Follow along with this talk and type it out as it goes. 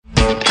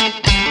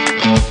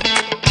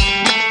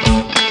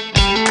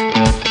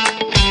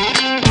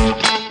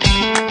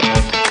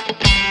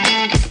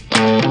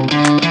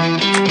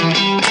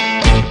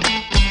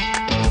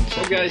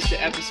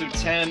episode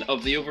 10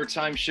 of the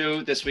Overtime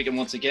Show. This week I'm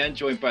once again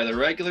joined by the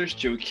regulars,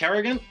 Joe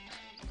Kerrigan.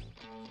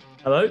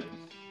 Hello.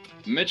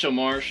 Mitchell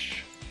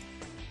Marsh.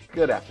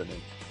 Good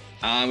afternoon.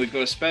 And we've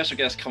got a special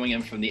guest coming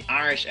in from the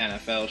Irish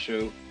NFL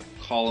show,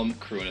 Colum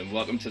Cronin.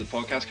 Welcome to the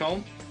podcast,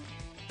 Colum.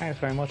 Thanks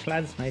very much,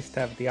 lads. Nice to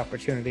have the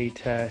opportunity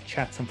to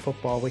chat some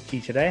football with you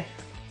today.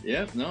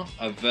 Yeah, no,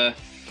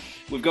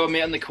 we've got a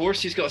mate on the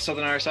course. He's got a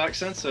Southern Irish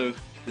accent, so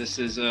this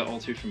is all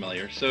too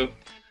familiar. So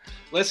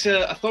let's.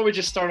 I thought we'd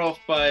just start off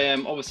by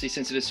obviously,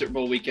 since it is Super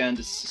Bowl weekend,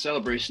 it's a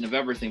celebration of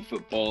everything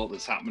football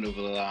that's happened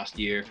over the last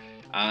year,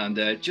 and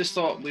just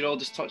thought we'd all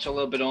just touch a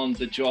little bit on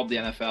the job the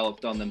NFL have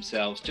done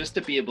themselves, just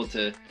to be able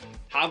to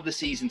have the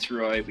season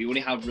throughout. We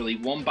only had really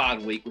one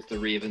bad week with the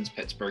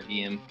Ravens-Pittsburgh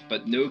game,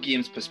 but no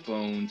games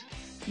postponed.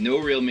 No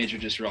real major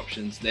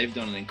disruptions. They've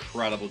done an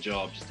incredible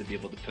job just to be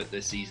able to put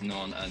this season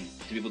on and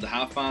to be able to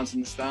have fans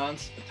in the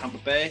stands at Tampa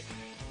Bay.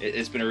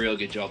 It's been a real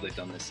good job they've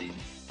done this season.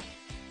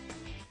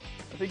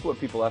 I think what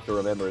people have to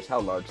remember is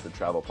how large the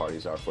travel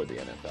parties are for the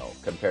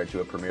NFL compared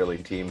to a Premier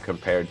League team,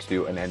 compared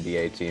to an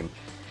NBA team.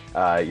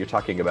 You're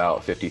talking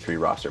about 53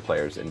 roster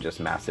players and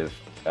just massive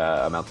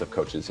amounts of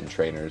coaches and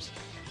trainers,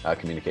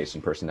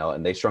 communication personnel,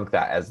 and they shrunk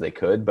that as they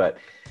could, but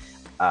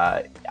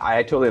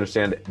I totally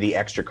understand the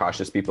extra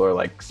cautious people are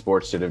like,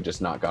 sports should have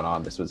just not gone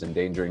on. This was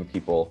endangering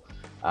people.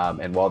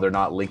 And while they're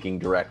not linking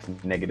direct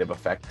negative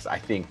effects, I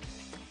think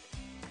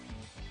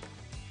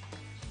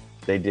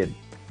they did.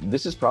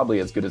 This is probably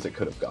as good as it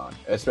could have gone,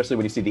 especially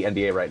when you see the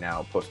NBA right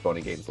now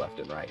postponing games left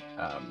and right.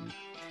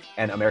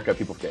 And America,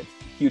 people forget,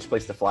 huge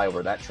place to fly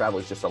over. That travel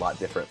is just a lot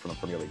different from a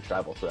Premier League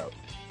travel throughout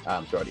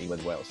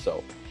England, Wales.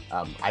 So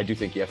I do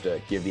think you have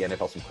to give the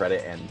NFL some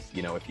credit, and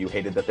if you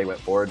hated that they went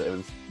forward,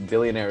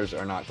 billionaires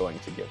are not going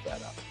to give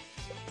that up.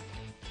 So.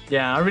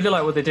 Yeah, I really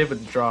like what they did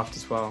with the draft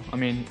as well. I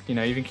mean,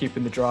 even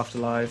keeping the draft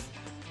alive,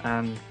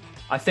 and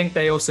I think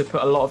they also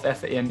put a lot of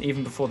effort in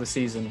even before the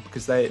season,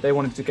 because they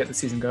wanted to get the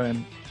season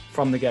going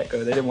from the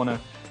get-go. They didn't want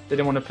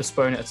to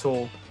postpone it at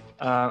all.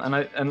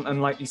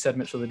 And like you said,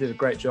 Mitchell, they did a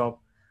great job.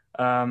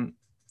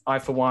 I,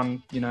 for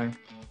one,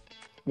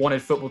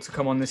 wanted football to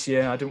come on this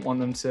year. I didn't want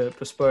them to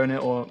postpone it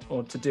or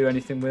to do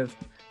anything with,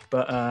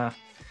 but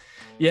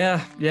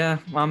yeah,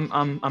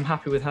 I'm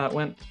happy with how it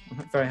went.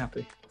 I'm very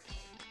happy.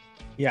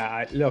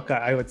 Yeah, look,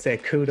 I would say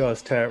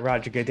kudos to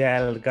Roger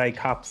Goodell. The guy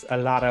cops a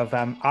lot of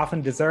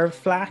often deserved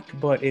flack,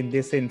 but in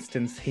this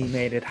instance, he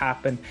made it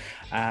happen.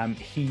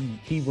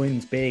 He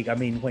wins big. I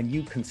mean, when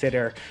you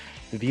consider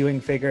the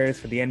viewing figures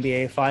for the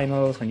NBA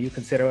finals, when you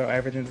consider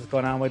everything that's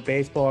going on with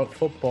baseball,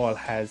 football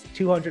has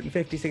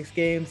 256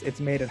 games. It's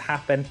made it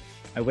happen.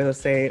 I will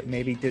say,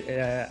 maybe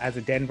as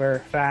a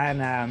Denver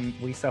fan,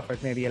 we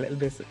suffered maybe a little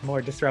bit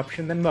more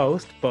disruption than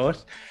most,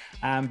 but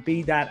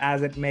be that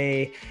as it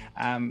may,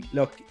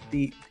 look,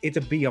 it's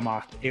a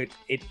behemoth. The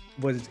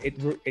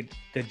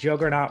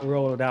juggernaut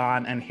rolled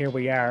on, and here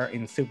we are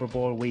in Super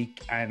Bowl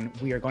week, and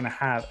we are going to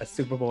have a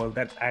Super Bowl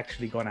that's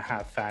actually going to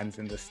have fans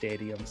in the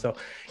stadium. So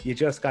you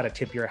just got to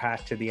tip your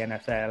hat to the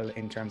NFL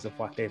in terms of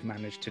what they've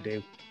managed to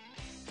do.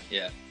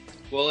 Yeah.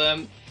 Well,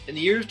 in the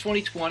years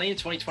 2020 and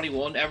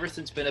 2021,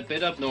 everything's been a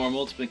bit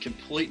abnormal. It's been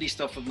completely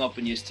stuff I've not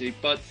been used to,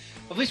 but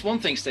at least one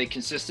thing stayed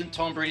consistent.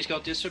 Tom Brady's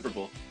got to a Super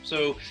Bowl.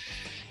 So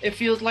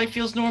life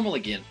feels normal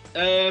again.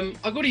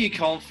 I'll go to you,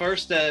 Colin,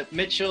 first.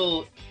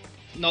 Mitchell,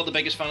 not the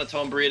biggest fan of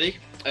Tom Brady.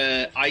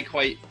 I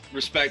quite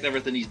respect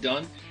everything he's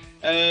done.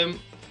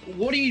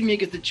 What do you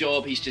make of the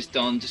job he's just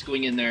done, just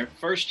going in there,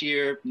 first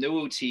year, no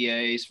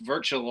OTAs,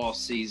 virtual off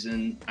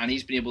season, and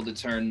he's been able to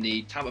turn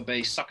the Tampa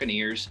Bay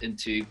Buccaneers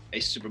into a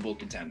Super Bowl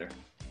contender?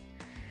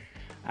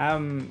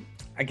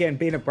 Again,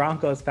 being a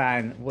Broncos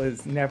fan,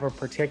 was never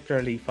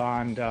particularly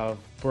fond of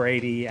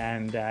Brady,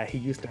 and he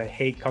used to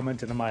hate coming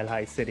to the Mile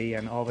High City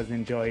and always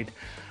enjoyed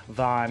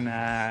Vaughn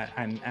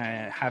and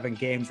having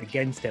games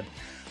against him.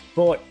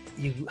 But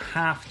you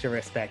have to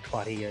respect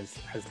what he has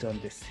done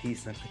this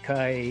season. The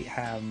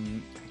guy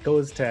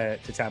goes to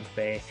Tampa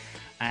Bay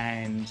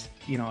and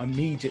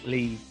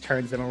immediately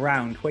turns them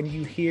around. When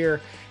you hear,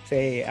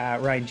 say,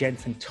 Ryan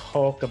Jensen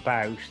talk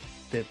about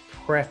the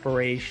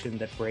preparation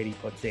that Brady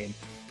puts in,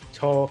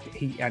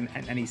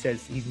 he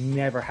says he's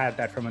never had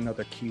that from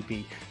another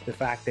QB. The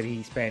fact that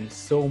he spends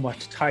so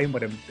much time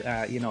with him,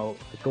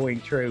 going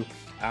through,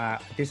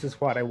 this is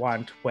what I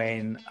want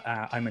when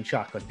I'm in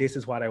shotgun. This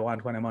is what I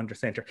want when I'm under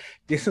center.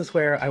 This is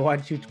where I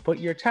want you to put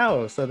your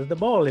towel so that the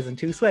ball isn't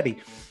too sweaty.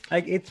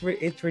 Like, it's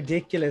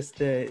ridiculous,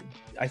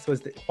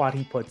 what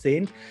he puts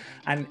in.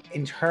 And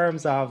in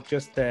terms of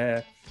just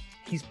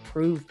he's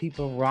proved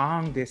people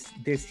wrong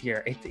this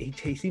year.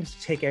 He seems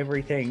to take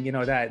everything,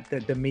 that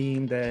the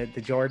meme,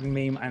 the Jordan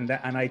meme,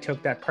 and I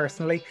took that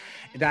personally.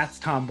 That's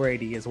Tom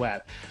Brady as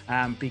well,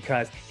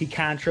 because he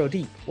can't throw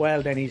deep.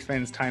 Well, then he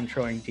spends time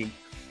throwing deep.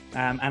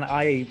 And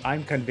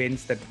I'm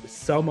convinced that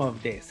some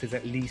of this is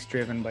at least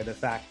driven by the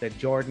fact that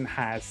Jordan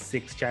has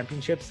 6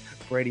 championships,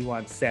 Brady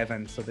wants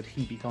 7, so that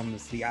he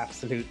becomes the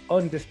absolute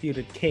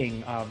undisputed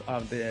king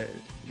of the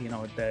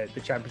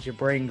championship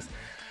rings.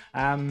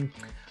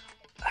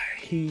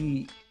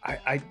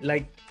 I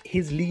like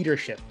his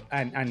leadership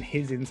and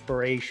his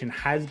inspiration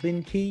has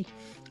been key.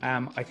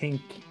 I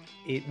think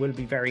it will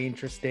be very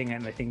interesting,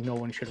 and I think no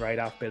one should write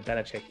off Bill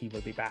Belichick. He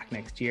will be back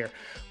next year,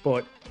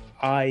 but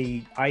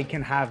I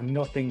can have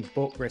nothing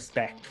but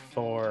respect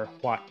for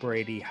what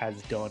Brady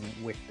has done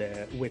with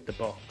the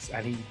Bucks,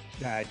 and he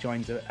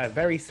joins a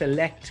very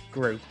select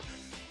group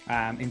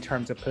in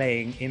terms of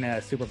playing in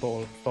a Super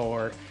Bowl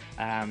for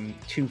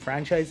two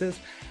franchises.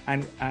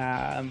 And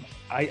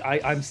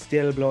I'm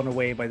still blown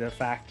away by the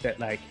fact that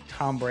like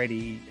Tom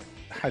Brady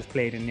has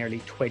played in nearly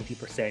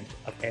 20%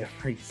 of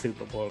every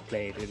Super Bowl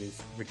played. It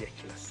is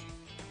ridiculous.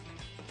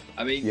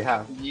 I mean,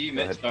 you,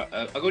 Mitch.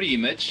 I'll go to you,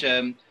 Mitch.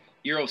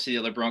 You're obviously the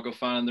other Bronco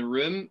fan in the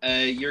room.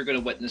 You're going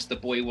to witness the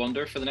boy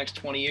wonder for the next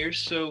 20 years.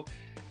 So,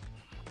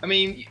 I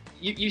mean,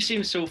 you've seen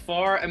him so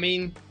far. I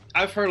mean,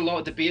 I've heard a lot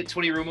of debate.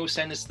 Tony Romo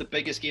saying this is the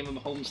biggest game of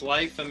Mahomes'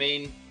 life. I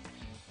mean,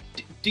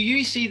 do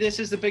you see this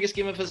as the biggest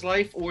game of his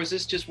life, or is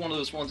this just one of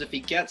those ones, if he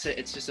gets it,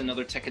 it's just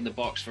another tick in the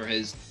box for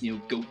his,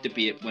 GOAT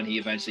debate when he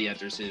eventually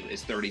enters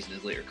his 30s in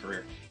his later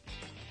career?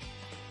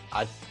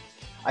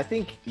 I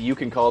think you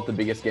can call it the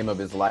biggest game of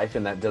his life,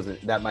 and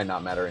that might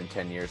not matter in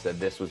 10 years that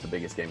this was the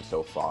biggest game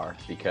so far,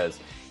 because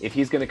if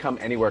he's going to come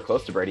anywhere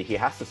close to Brady, he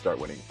has to start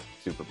winning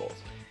Super Bowls.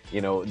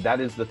 That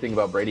is the thing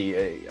about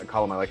Brady.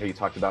 Colum, I like how you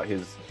talked about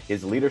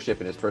his leadership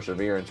and his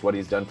perseverance. What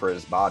he's done for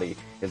his body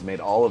has made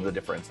all of the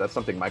difference. That's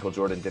something Michael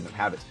Jordan didn't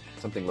have. It's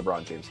something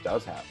LeBron James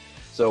does have.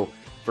 So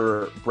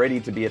for Brady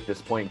to be at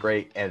this point,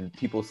 great, and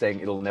people saying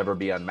it'll never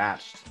be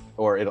unmatched,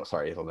 or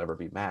it'll never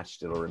be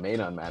matched. It'll remain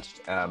unmatched.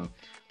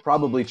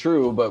 Probably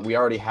true, but we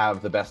already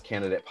have the best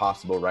candidate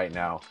possible right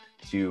now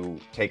to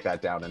take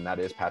that down, and that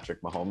is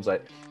Patrick Mahomes.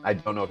 I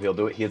don't know if he'll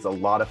do it. He is a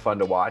lot of fun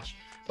to watch,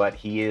 but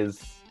his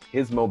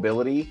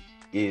mobility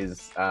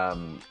is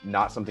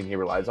not something he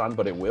relies on,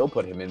 but it will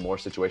put him in more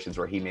situations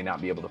where he may not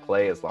be able to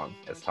play as long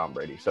as Tom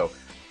Brady. So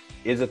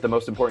is it the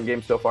most important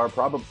game so far?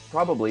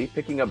 Probably.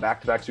 Picking up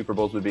back-to-back Super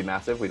Bowls would be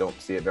massive. We don't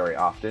see it very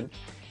often.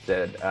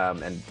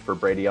 And for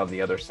Brady on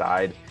the other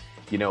side,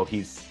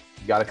 he's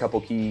got a couple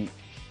key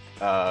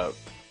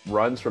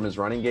runs from his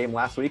running game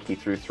last week. He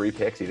threw 3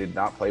 picks. He did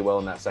not play well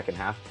in that second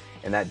half,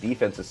 and that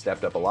defense has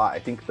stepped up a lot. I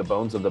think the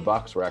bones of the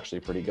Bucs were actually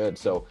pretty good.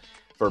 So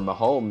for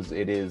Mahomes,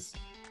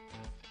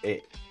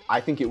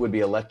 I think it would be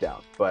a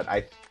letdown, but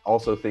I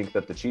also think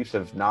that the Chiefs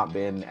have not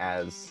been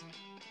as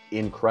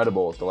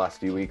incredible the last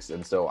few weeks,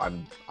 and so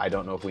I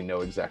don't know if we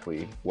know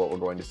exactly what we're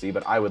going to see,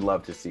 but I would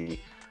love to see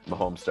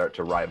Mahomes start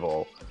to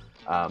rival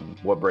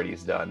what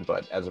Brady's done.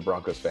 But as a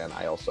Broncos fan,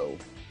 I also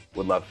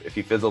would love if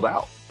he fizzled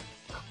out.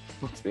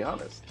 Let's be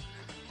honest.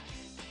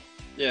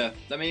 Yeah,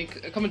 I mean,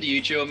 coming to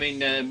you, Joe, I mean,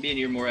 me and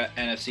you're more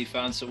NFC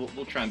fans, so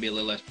we'll try and be a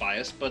little less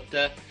biased, but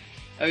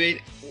I mean,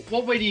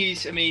 what way do you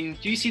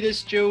see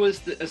this, Joe,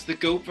 as the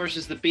GOAT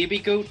versus the baby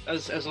GOAT,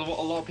 as a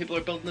lot of people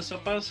are building this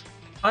up as?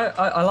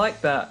 I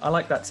like that. I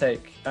like that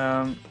take.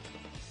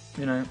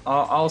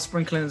 I'll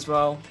sprinkle in as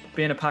well.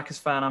 Being a Packers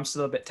fan, I'm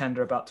still a bit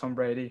tender about Tom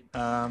Brady.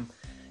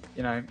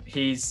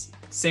 He's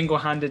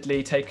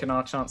single-handedly taken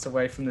our chance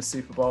away from the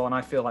Super Bowl, and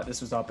I feel like this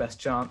was our best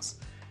chance.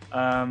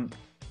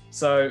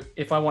 So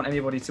if I want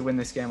anybody to win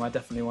this game, I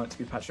definitely want it to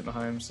be Patrick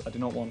Mahomes. I do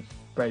not want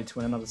Brady to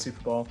win another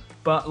Super Bowl.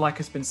 But like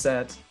has been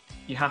said,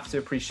 you have to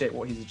appreciate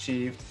what he's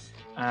achieved,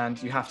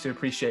 and you have to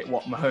appreciate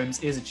what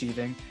Mahomes is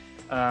achieving.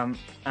 And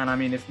I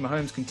mean, if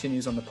Mahomes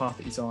continues on the path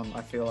that he's on,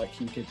 I feel like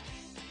he could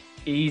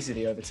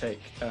easily overtake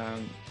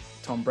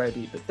Tom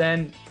Brady. But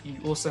then you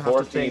also have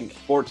to think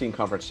 14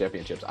 conference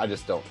championships.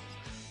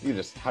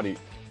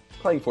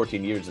 Playing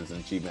 14 years is an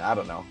achievement. I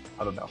don't know.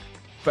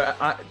 But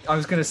I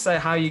was going to say,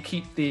 how you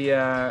keep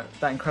that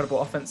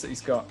incredible offense that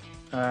he's got.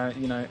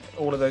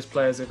 All of those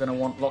players are going to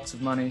want lots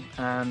of money,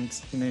 and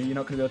you're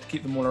not going to be able to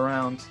keep them all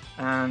around.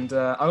 And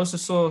I also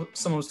saw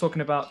someone was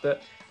talking about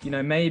that.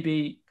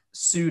 Maybe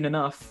soon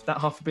enough that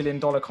 $500 million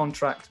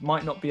contract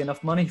might not be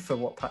enough money for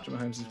what Patrick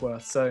Mahomes is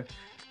worth. So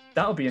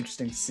that'll be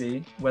interesting to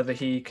see whether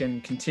he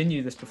can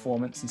continue this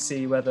performance and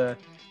see whether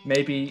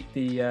maybe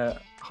the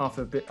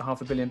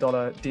 $500 million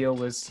deal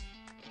was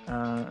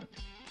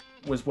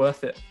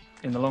worth it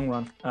in the long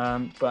run.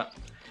 But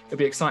it'll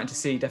be exciting to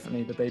see,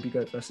 definitely, the baby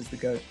GOAT versus the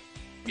GOAT.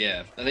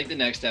 Yeah, I think the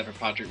next step for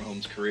Patrick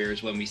Mahomes' career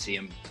is when we see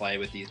him play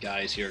with these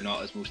guys who are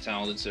not as most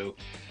talented. So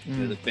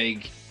the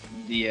big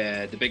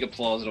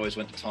applause that always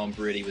went to Tom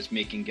Brady was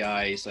making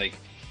guys like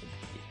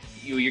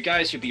your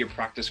guys should be your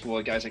practice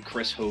squad, guys like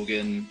Chris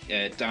Hogan,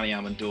 Danny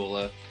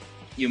Amendola,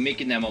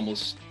 making them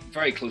almost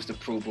very close to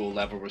Pro Bowl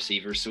level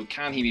receivers. So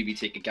can he maybe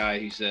take a guy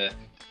who's a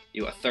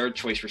third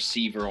choice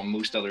receiver on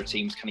most other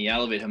teams? Can he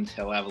elevate him to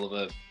the level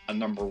of a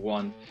number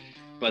one?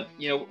 But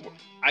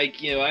I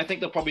think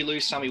they'll probably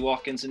lose Sammy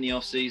Watkins in the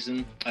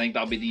offseason. I think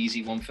that'll be the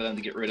easy one for them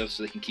to get rid of,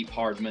 so they can keep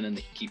Hardman and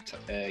they can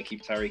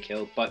keep Tyreek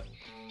Hill. But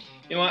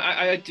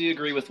I do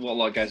agree with what a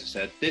lot of guys have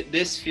said.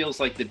 This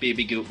feels like the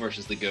baby GOAT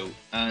versus the GOAT.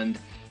 And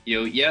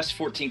yes,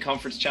 14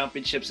 conference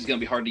championships is going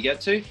to be hard to get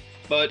to.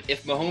 But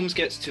if Mahomes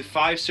gets to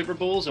 5 Super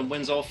Bowls and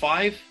wins all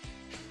 5,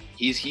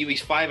 he's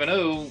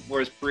 5-0,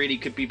 whereas Brady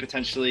could be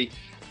potentially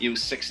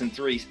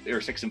 6-3 or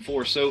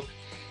 6-4. So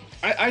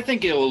I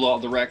think a lot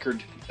of the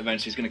record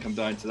eventually is going to come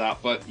down to that.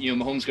 But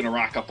Mahomes is going to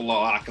rack up a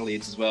lot of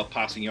accolades as well,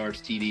 passing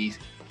yards, TDs,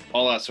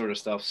 all that sort of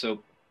stuff.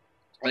 So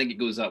I think it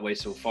goes that way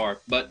so far.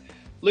 But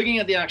looking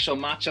at the actual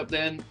matchup,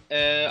 then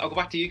I'll go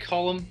back to you,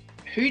 Colum.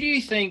 Who do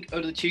you think out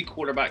of the two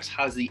quarterbacks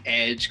has the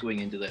edge going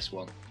into this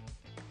one?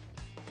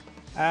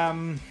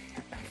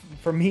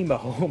 For me,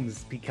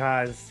 Mahomes,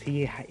 because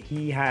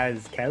he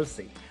has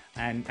Kelsey,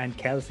 and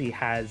Kelsey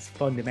has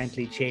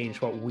fundamentally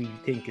changed what we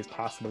think is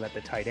possible at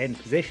the tight end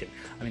position.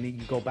 I mean, you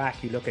go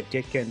back, you look at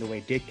Ditka and the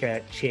way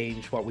Ditka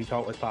changed what we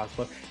thought was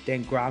possible.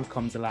 Then Gronk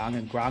comes along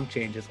and Gronk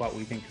changes what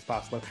we think is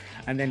possible.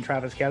 And then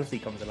Travis Kelsey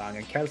comes along,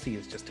 and Kelsey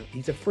is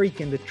he's a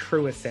freak in the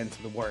truest sense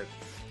of the word.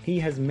 He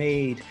has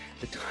made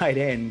the tight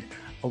end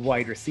a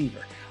wide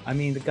receiver. I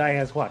mean, the guy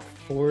has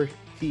over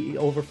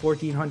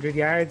 1,400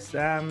 yards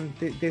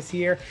this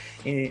year,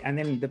 and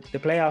then the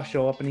playoffs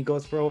show up and he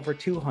goes for over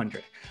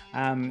 200.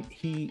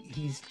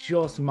 He's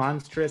just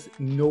monstrous.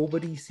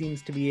 Nobody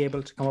seems to be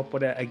able to come up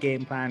with a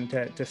game plan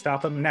to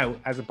stop him. Now,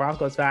 as a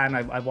Broncos fan,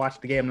 I've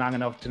watched the game long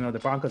enough to know the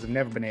Broncos have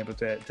never been able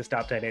to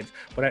stop tight ends,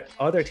 but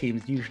other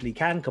teams usually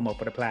can come up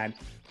with a plan.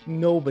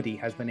 Nobody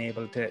has been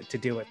able to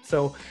do it.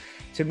 So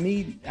to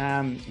me,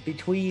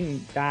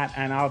 between that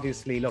and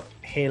obviously, look,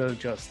 Hill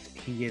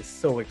he is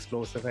so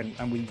explosive,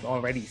 and we've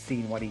already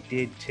seen what he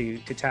did to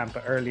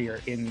Tampa earlier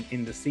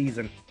in the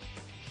season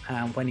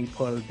when he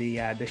pulled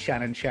the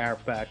Shannon Sharp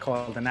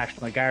called the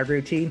National Guard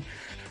routine.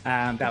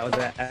 That was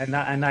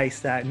a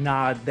nice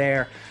nod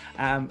there.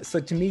 So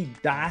to me,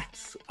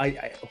 that's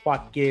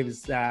what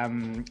gives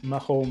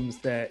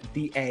Mahomes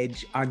the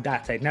edge on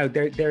that side. Now,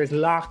 there's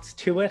lots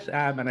to it,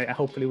 and I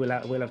hopefully we'll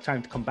have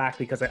time to come back,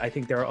 because I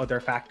think there are other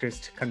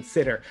factors to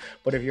consider.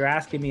 But if you're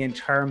asking me in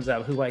terms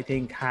of who I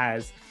think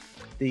has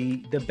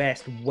the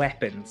best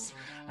weapons,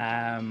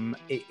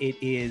 it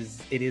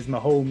is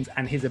Mahomes,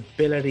 and his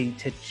ability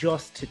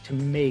to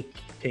make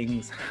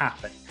things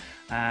happen.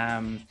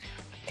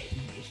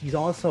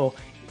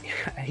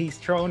 He's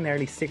thrown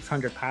nearly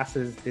 600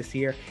 passes this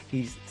year.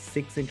 He's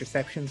 6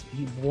 interceptions.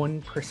 He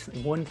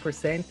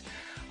 1%.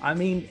 I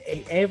mean,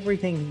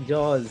 everything he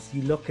does,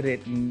 you look at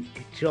it and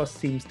it just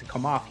seems to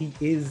come off. He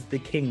is the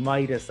King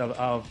Midas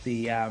of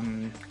the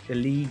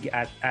league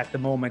at the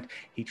moment.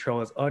 He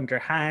throws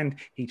underhand,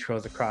 he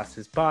throws across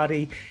his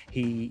body,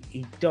 he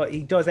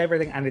does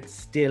everything, and it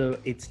still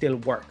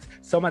works.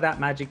 Some of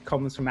that magic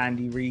comes from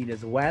Andy Reid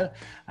as well,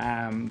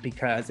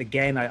 because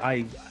again,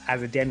 I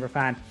as a Denver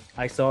fan,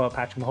 I saw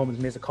Patrick Mahomes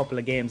miss a couple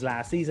of games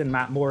last season.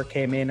 Matt Moore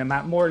came in, and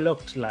Matt Moore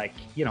looked like,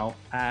 a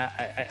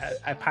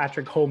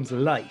Patrick Mahomes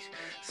light.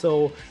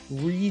 So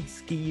Reid's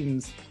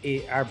schemes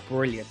are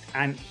brilliant,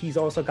 and he's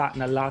also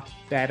gotten a lot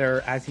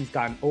better as he's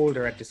gotten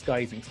older at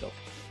disguising stuff.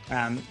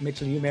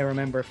 Mitchell, you may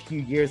remember a few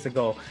years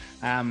ago,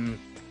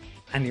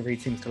 Andy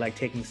Reid seems to like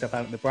taking stuff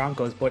out of the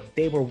Broncos, but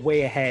they were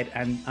way ahead,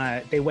 and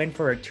they went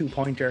for a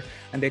 2-pointer,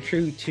 and they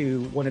threw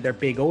to one of their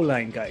big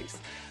O-line guys.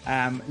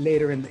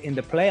 Later in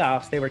the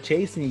playoffs, they were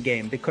chasing a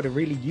game. They could have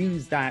really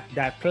used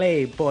that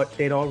play, but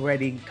they'd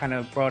already kind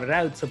of brought it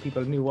out, so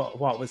people knew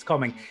what was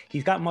coming.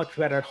 He's got much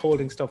better at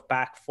holding stuff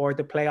back for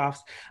the playoffs,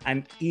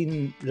 and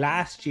in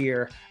last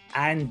year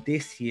and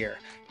this year,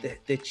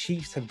 the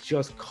Chiefs have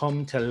just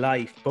come to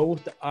life,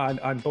 both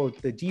on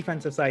both the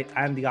defensive side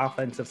and the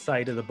offensive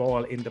side of the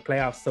ball in the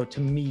playoffs. So to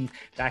me,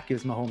 that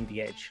gives Mahomes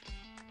the edge.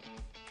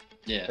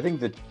 Yeah, I think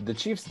that the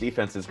Chiefs'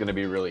 defense is going to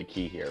be really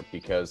key here,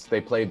 because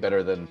they play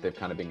better than they've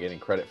kind of been getting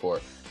credit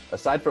for.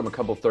 Aside from a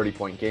couple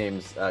 30-point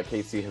games,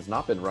 KC has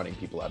not been running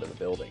people out of the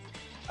building.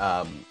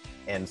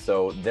 And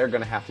so they're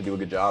going to have to do a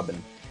good job. And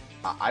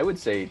I would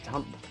say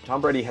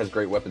Tom Brady has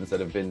great weapons that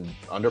have been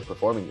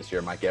underperforming this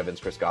year. Mike Evans,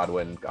 Chris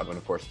Godwin,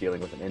 of course,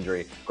 dealing with an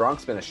injury.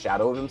 Gronk's been a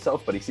shadow of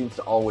himself, but he seems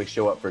to always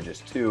show up for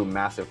just 2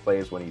 massive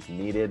plays when he's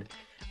needed.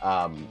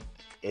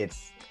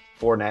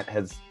 Fournette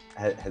has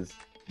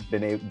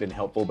been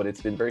helpful, but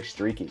it's been very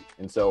streaky.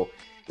 And so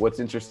what's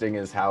interesting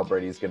is how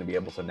Brady's going to be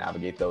able to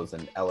navigate those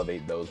and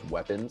elevate those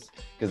weapons,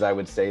 because I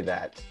would say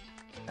that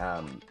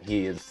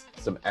he is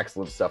some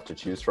excellent stuff to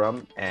choose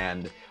from,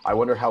 and I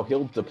wonder how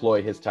he'll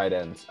deploy his tight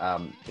ends.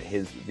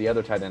 The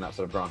other tight end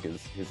outside of Gronk,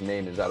 his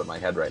name is out of my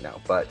head right now,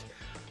 but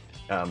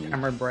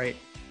Cameron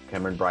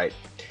Bright,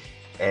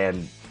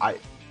 and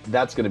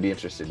that's going to be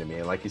interesting to me.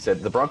 And like you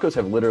said, the Broncos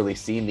have literally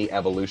seen the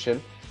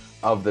evolution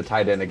of the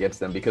tight end against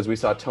them, because we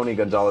saw Tony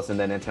Gonzalez and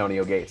then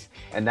Antonio Gates,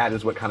 and that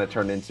is what kind of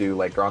turned into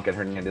like Gronk and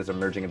Hernandez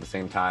emerging at the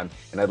same time.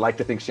 And I'd like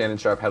to think Shannon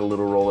Sharp had a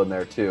little role in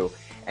there too.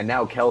 And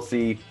now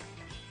Kelsey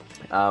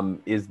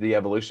is the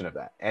evolution of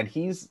that, and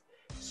he's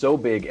so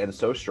big and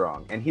so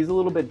strong, and he's a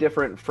little bit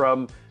different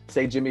from,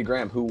 say, Jimmy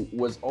Graham, who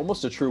was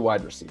almost a true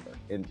wide receiver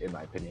in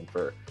my opinion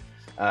for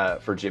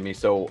Jimmy.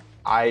 So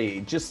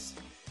I just,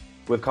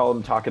 with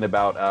Colum talking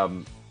about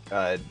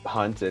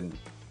Hunt and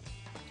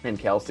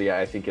Kelsey,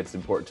 I think it's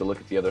important to look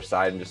at the other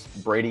side, and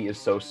just Brady is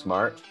so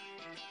smart,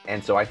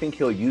 and so I think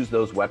he'll use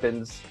those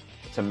weapons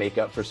to make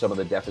up for some of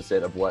the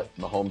deficit of what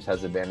Mahomes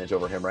has advantage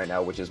over him right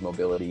now, which is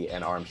mobility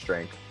and arm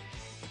strength.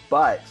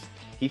 But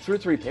he threw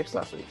 3 picks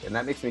last week, and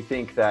that makes me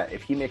think that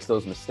if he makes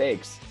those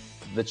mistakes,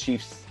 the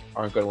Chiefs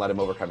aren't going to let him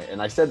overcome it.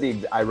 And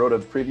I wrote a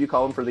preview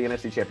column for the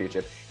NFC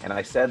Championship, and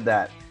I said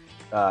that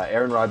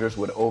Aaron Rodgers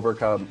would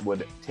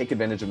take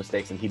advantage of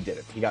mistakes, and he did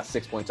it. He got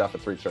 6 points off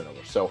of 3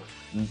 turnovers. So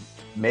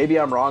maybe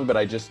I'm wrong, but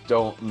I just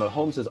don't.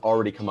 Mahomes has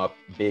already come up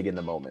big in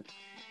the moment.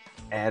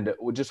 And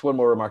just one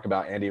more remark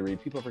about Andy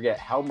Reid. People forget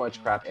how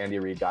much crap Andy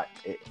Reid got,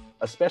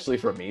 especially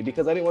from me,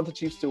 because I didn't want the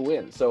Chiefs to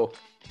win. So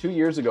 2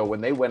 years ago,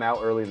 when they went out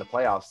early in the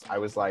playoffs, I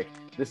was like,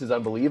 this is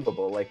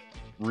unbelievable. Like,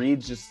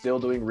 Reid's just still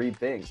doing Reid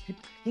things.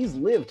 He's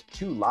lived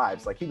 2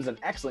 lives. Like, he was an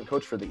excellent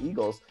coach for the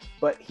Eagles,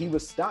 but he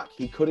was stuck.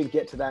 He couldn't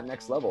get to that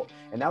next level.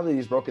 And now that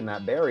he's broken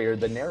that barrier,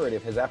 the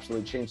narrative has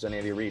absolutely changed on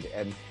Andy Reid.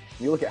 And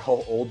you look at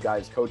how old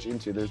guys coach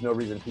into, there's no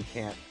reason he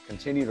can't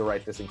continue to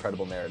write this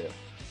incredible narrative.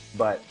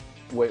 But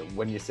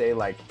when you say,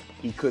 like,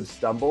 he could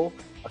stumble,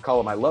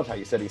 Colum, I love how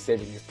you said he's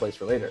saving his place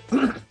for later,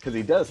 because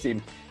he does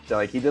seem to,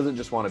 like, he doesn't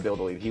just want to build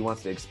a lead. He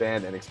wants to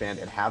expand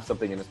and have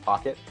something in his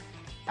pocket.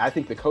 I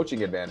think the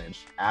coaching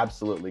advantage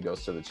absolutely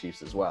goes to the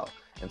Chiefs as well.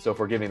 And so if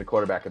we're giving the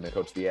quarterback and the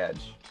coach the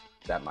edge,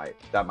 that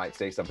might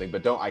say something.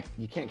 But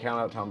you can't count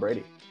out Tom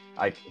Brady.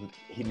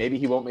 Maybe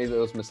he won't make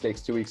those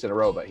mistakes 2 weeks in a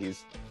row, but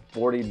he's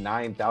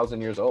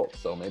 49,000 years old,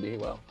 so maybe he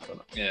will. I don't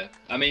know. Yeah,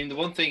 I mean, the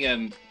one thing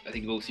I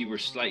think both of you were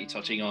slightly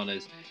touching on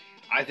is,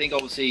 I think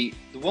obviously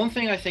the one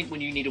thing I think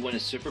when you need to win a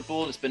Super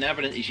Bowl, it's been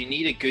evident, is you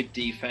need a good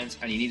defense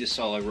and you need a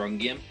solid run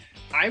game.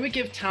 I would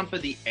give Tampa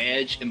the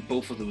edge in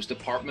both of those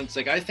departments.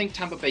 Like, I think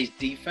Tampa Bay's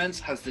defense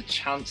has the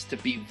chance to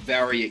be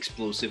very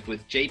explosive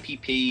with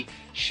JPP,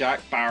 Shaq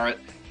Barrett.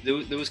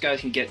 Those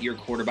guys can get your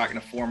quarterback in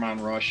a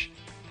 4-man rush.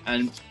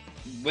 And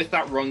with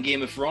that run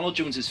game, if Ronald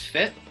Jones is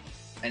fit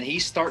and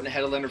he's starting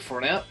ahead of Leonard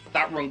Fournette,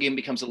 that run game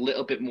becomes a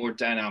little bit more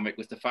dynamic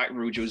with the fact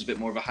Rojo is a bit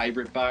more of a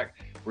hybrid back,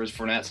 whereas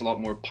Fournette's a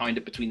lot more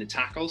pounded between the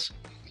tackles.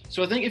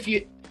 So I think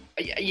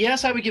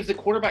yes, I would give the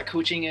quarterback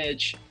coaching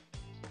edge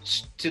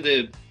to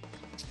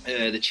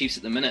the Chiefs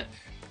at the minute,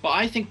 but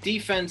I think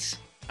defense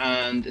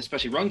and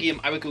especially run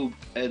game, I would go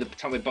the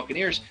Tampa Bay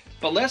Buccaneers.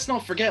 But let's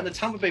not forget the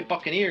Tampa Bay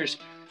Buccaneers,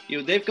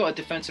 they've got a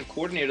defensive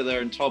coordinator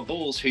there in Todd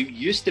Bowles, who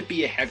used to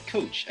be a head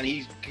coach, and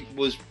he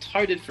was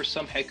touted for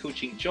some head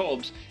coaching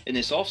jobs in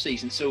this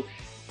offseason. So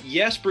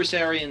yes, Bruce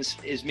Arians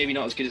is maybe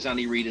not as good as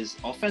Andy Reid as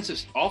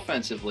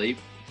offensively,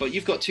 but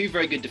you've got 2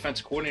 very good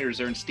defensive coordinators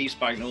there in Steve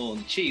Spagnuolo on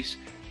the Chiefs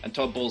and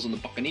Todd Bowles on the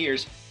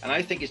Buccaneers. And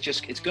I think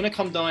it's going to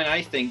come down,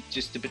 I think,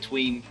 just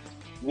between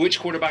which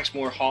quarterback's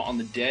more hot on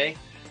the day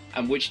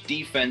and which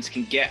defense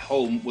can get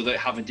home without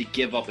having to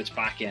give up its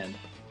back end.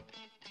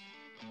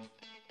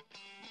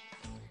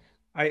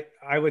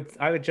 I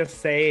would just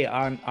say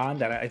on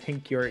that, I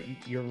think you're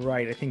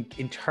right. I think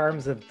in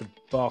terms of the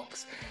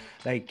Bucs,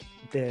 like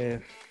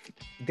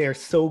they're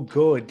so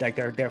good, like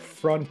their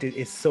front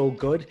is so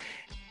good.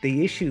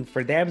 The issue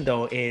for them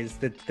though is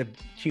that the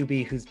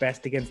QB who's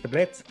best against the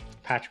blitz,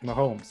 Patrick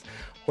Mahomes.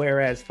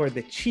 Whereas for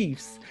the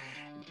Chiefs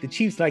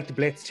like the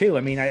blitz too.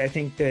 I mean, I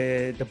think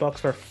the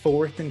Bucs were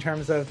 4th in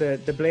terms of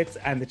the blitz,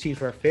 and the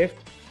Chiefs were 5th.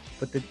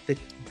 But the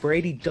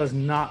Brady does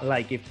not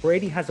like. If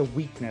Brady has a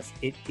weakness,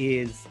 it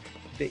is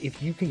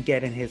if you can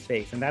get in his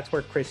face, and that's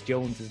where Chris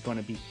Jones is going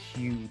to be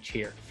huge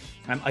here.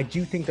 I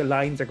do think the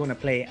Lions are going to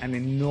play an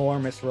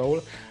enormous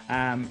role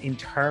in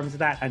terms of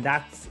that, and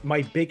that's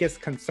my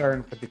biggest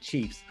concern for the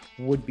Chiefs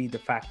would be the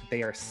fact that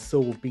they are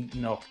so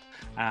beaten up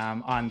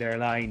on their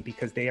line,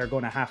 because they are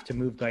going to have to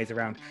move guys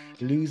around.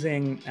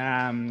 Losing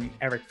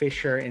Eric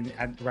Fisher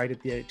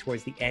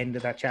towards the end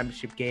of that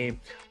championship game,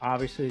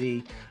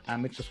 obviously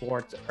Mitchell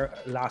Schwartz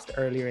lost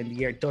earlier in the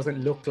year. It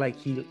doesn't look like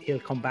he'll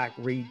come back.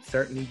 Reid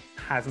certainly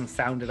hasn't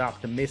sounded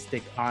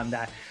optimistic on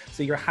that.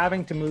 So you're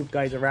having to move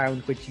guys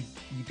around, which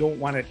you don't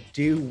want to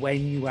do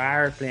when you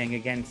are playing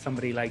against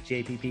somebody like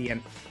JPP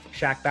and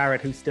Shaq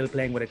Barrett, who's still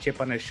playing with a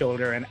chip on his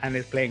shoulder and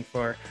is playing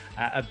for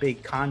a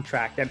big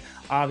contract. And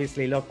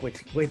obviously, look,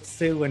 with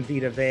Sue and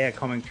Vita Vea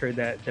coming through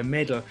the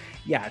middle,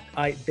 yeah,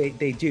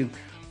 they do.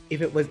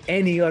 If it was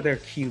any other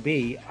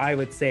QB, I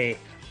would say,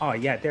 oh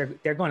yeah,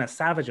 they're going to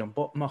savage them.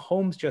 But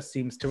Mahomes just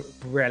seems to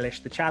relish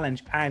the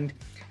challenge, and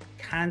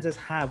Kansas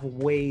have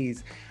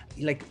ways.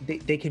 Like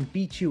they can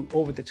beat you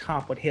over the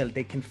top with Hill.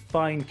 They can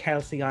find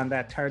Kelsey on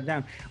that 3rd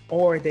down,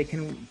 or they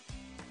can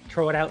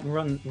throw it out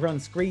and run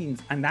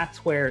screens, and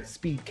that's where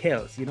speed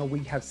kills. We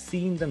have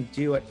seen them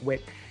do it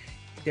with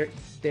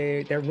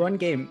their run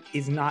game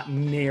is not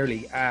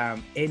nearly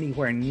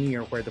anywhere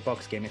near where the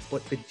Bucs game is,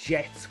 but the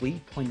jet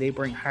sweep, when they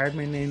bring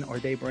Hardman in or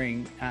they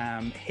bring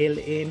Hill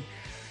in,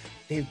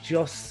 they've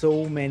just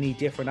so many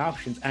different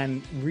options,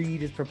 and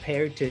Reid is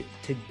prepared to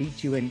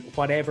beat you in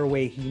whatever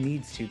way he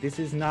needs to. This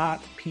is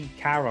not Pete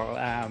Carroll.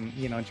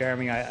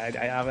 Jeremy,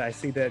 I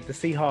see the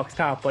Seahawks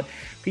top, but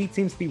Pete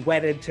seems to be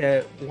wedded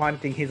to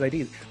wanting his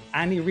ideas.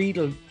 Andy Reid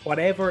will,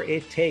 whatever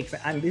it takes,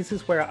 and this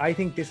is where I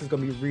think this is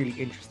going to be really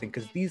interesting,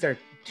 because these are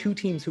two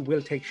teams who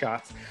will take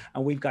shots,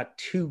 and we've got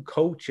two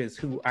coaches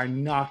who are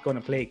not going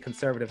to play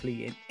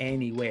conservatively in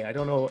any way. I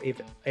don't know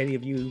if any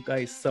of you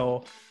guys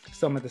saw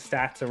some of the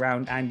stats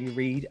around Andy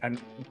Reid,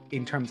 and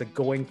in terms of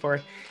going for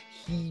it,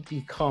 he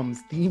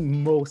becomes the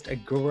most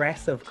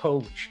aggressive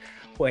coach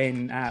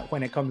when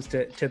it comes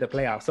to the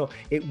playoffs. So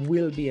it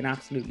will be an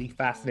absolutely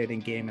fascinating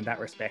game in that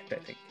respect, I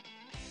think.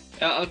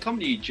 I'll come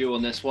to you, Joe,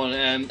 on this one.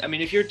 I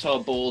mean, if you're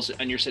Todd Bowles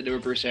and you're sitting there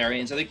with Bruce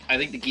Arians, I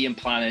think the game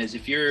plan is,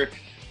 if you're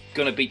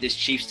going to beat this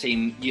Chiefs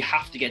team, you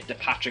have to get to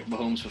Patrick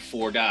Mahomes with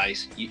four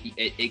guys.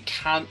 It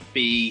can't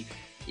be,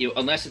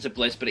 unless it's a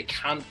blitz, but it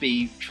can't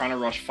be trying to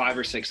rush 5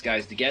 or 6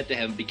 guys to get to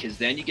him, because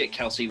then you get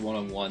Kelsey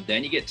one-on-one,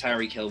 then you get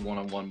Tyreek Hill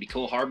one-on-one,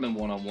 Mecole Hardman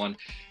one-on-one.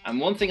 And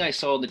one thing I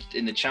saw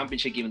in the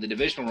championship game in the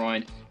divisional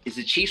round is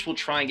the Chiefs will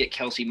try and get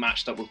Kelsey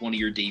matched up with one of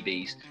your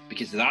DBs,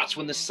 because that's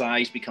when the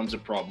size becomes a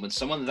problem. When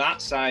someone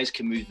that size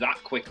can move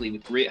that quickly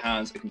with great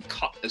hands, it can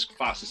cut as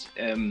fast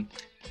as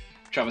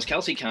Travis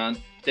Kelsey can,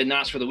 then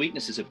that's where the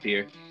weaknesses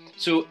appear.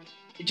 So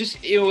just,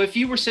 if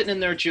you were sitting in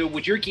there, Joe,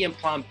 would your game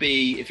plan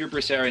be, if you're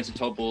Bruce Arians and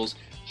Todd Bowles,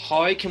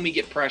 how can we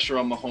get pressure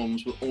on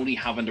Mahomes with only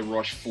having to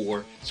rush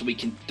 4, so we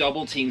can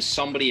double team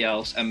somebody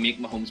else and make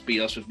Mahomes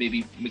beat us with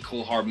maybe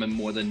Mecole Hardman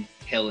more than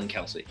Hill and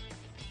Kelsey?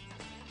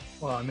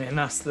 Well, I mean,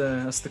 that's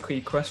the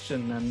key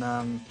question.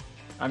 And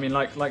I mean,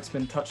 like's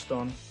been touched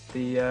on,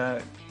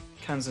 the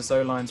Kansas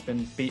O-line's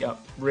been beat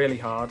up really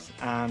hard,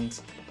 and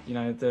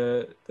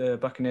the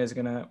Buccaneers are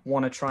going to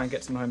want to try and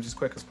get to Mahomes as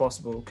quick as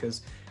possible,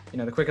 because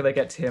the quicker they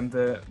get to him,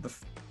 the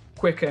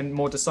quicker and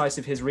more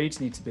decisive his reads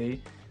need to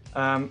be.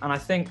 And I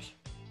think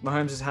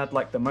Mahomes has had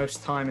the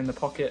most time in the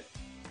pocket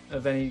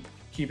of any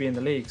QB in the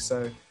league.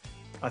 So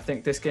I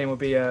think this game will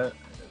be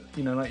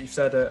like you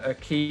said, a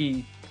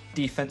key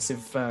defensive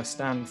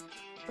stand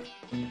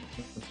from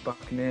the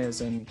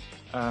Buccaneers, and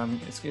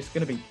it's going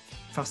to be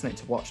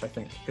fascinating to watch, I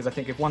think, because I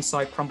think if one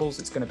side crumbles,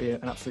 it's going to be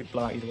an absolute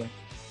blowout either way.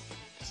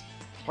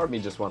 Part of me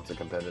just wants a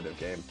competitive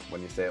game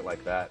when you say it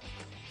like that.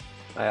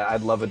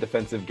 I'd love a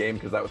defensive game,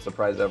 because that would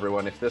surprise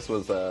everyone. If this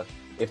was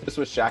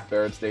Shaq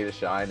Barrett's day to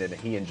shine and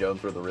he and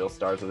Jones were the real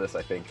stars of this,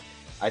 I think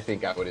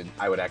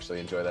I would actually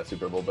enjoy that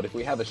Super Bowl. But if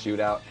we have a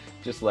shootout,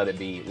 just let it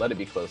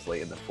be close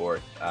late in the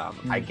fourth.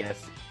 I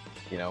guess,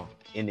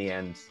 in the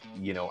end,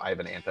 I have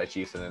an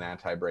anti-Chiefs and an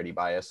anti-Brady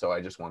bias, so I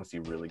just want to see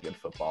really good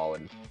football,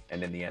 and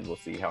in the end, we'll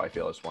see how I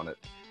feel. I just want to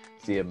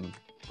see him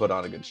put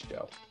on a good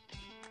show.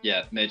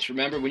 Yeah, Mitch,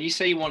 remember, when you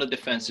say you want a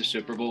defensive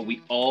Super Bowl,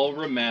 we all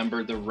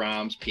remember the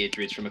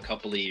Rams-Patriots from a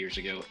couple of years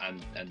ago,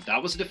 and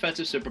that was a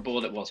defensive Super Bowl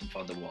that wasn't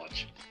fun to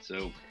watch.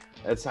 So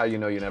that's how you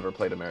know you never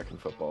played American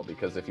football,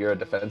 because if you're a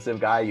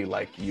defensive guy,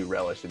 you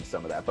relish in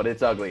some of that. But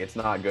it's ugly. It's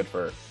not good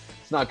for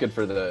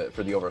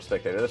the overall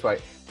spectator. That's why,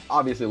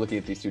 obviously, looking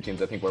at these two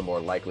teams, I think we're more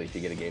likely to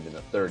get a game in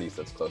the 30s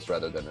that's close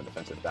rather than a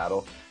defensive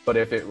battle. But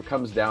if it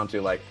comes down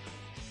to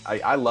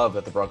I love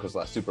that the Broncos'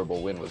 last Super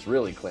Bowl win was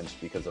really clinched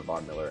because of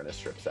Von Miller and a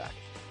strip sack.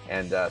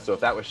 And so if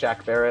that was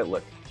Shaq Barrett,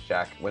 look,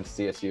 Shaq went to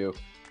CSU,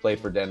 played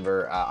for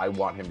Denver. I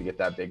want him to get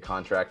that big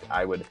contract.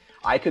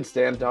 I could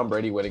stand Tom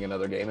Brady winning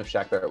another game if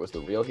Shaq Barrett was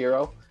the real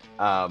hero.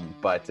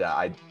 But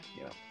I'd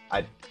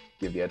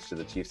give the edge to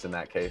the Chiefs in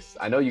that case.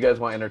 I know you guys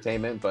want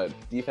entertainment, but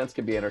defense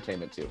can be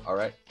entertainment too. All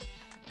right.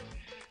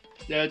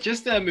 Yeah,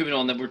 just moving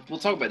on, then we'll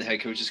talk about the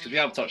head coaches, because we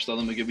have touched on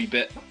them a good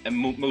bit, and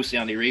mostly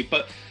Andy Reid.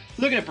 But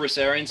looking at Bruce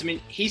Arians, I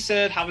mean, he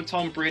said having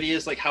Tom Brady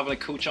is like having a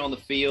coach on the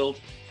field.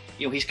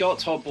 He's got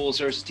Todd Bowles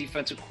there as his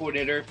defensive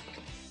coordinator.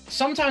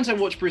 Sometimes I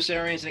watch Bruce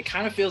Arians, and it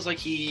kind of feels like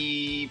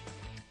he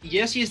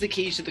has the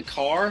keys to the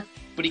car,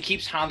 but he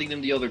keeps handing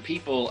them to other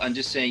people and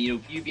just saying, you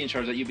be in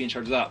charge of that, you be in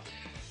charge of that.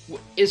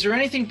 Is there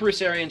anything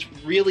Bruce Arians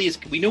really is?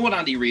 We know what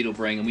Andy Reid will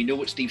bring, and we know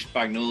what Steve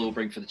Spagnuolo will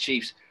bring for the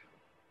Chiefs.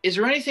 Is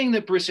there anything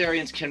that Bruce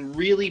Arians can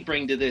really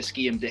bring to this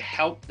game to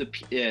help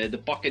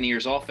the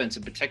Buccaneers offense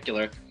in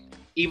particular?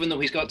 Even though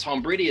he's got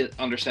Tom Brady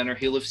under center,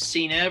 he'll have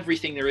seen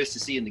everything there is to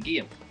see in the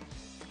game.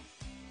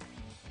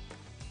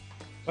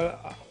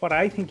 Well, what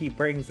I think he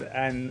brings,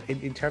 and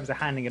in terms of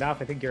handing it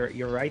off, I think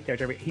you're right there,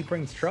 Jeremy. He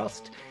brings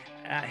trust.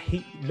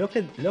 He look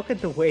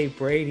at the way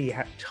Brady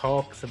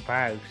talks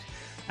about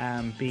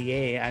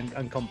BA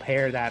and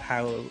compare that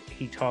how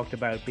he talked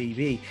about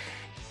BB.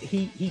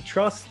 He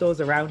trusts those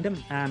around him.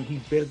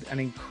 He's built an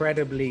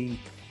incredibly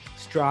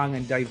strong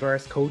and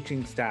diverse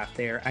coaching staff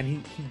there, and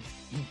he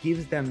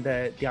gives them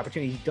the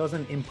opportunity. He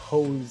doesn't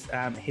impose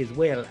his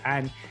will,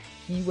 and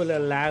he will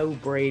allow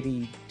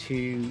Brady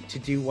to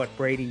do what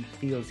Brady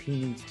feels he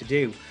needs to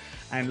do.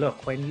 And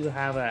look, when you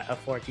have a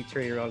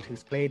 43-year-old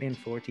who's played in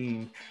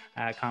 14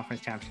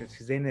 conference championships,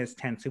 who's in his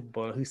 10th Super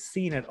Bowl, who's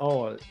seen it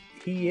all,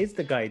 he is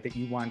the guy that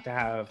you want to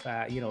have,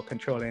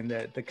 controlling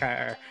the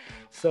car.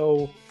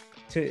 So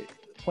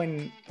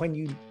when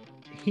you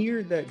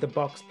hear the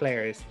Bucs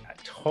players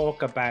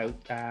talk about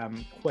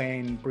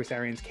when Bruce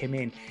Arians came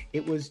in,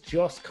 it was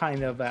just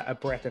kind of a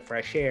breath of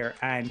fresh air,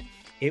 and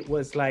it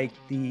was like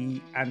the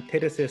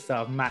antithesis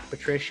of Matt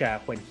Patricia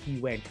when he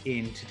went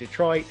into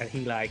Detroit and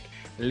he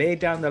laid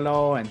down the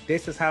law and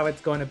this is how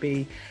it's going to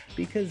be,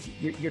 because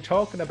you're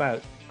talking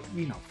about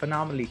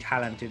phenomenally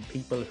talented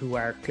people who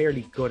are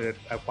clearly good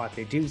at what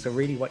they do. So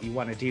really what you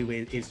want to do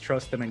is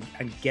trust them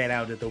and get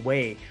out of the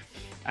way.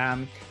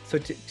 So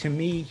to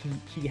me,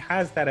 he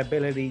has that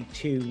ability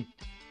to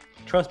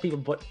trust people,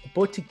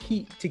 but to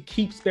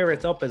keep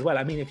spirits up as well.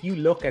 I mean, if you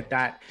look at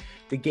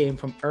the game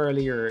from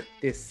earlier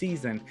this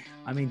season,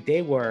 I mean,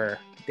 they were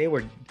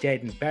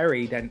dead and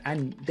buried,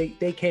 and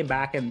they came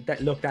back, and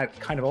that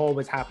kind of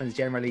always happens.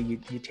 Generally,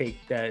 you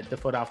take the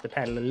foot off the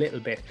pedal a little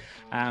bit,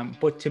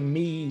 but to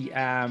me,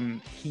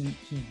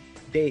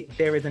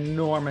 there is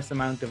enormous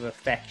amount of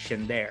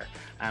affection there,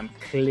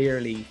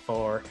 clearly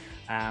for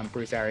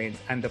Bruce Arians,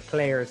 and the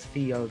players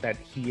feel that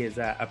he is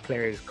a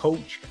player's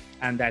coach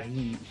and that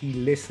he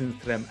listens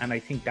to them, and I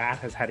think that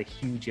has had a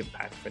huge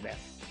impact for them.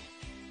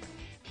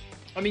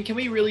 I mean, can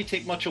we really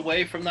take much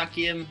away from that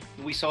game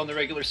we saw in the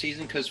regular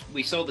season? Because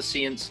we saw the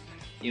Saints,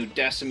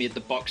 decimate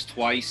the Bucks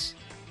twice,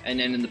 and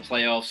then in the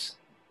playoffs,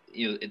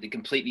 the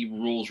completely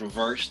roles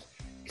reversed.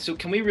 So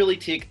can we really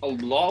take a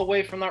lot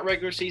away from that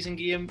regular season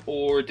game,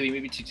 or do we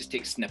maybe just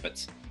take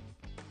snippets?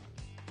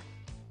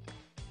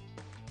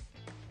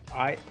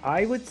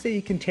 I would say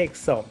you can take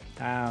some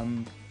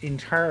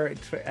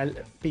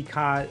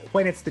because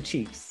when it's the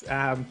Chiefs,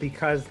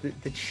 because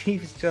the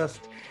Chiefs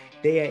just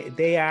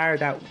they are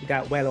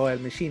that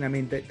well-oiled machine. I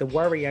mean, the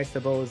worry, I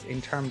suppose,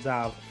 in terms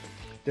of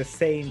the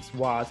Saints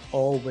was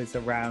always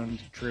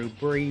around Drew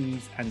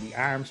Brees and the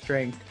arm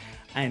strength,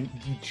 and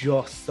you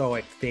just saw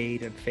it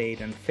fade and fade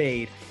and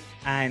fade.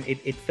 And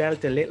it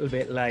felt a little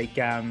bit like,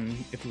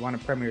 if you want a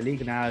Premier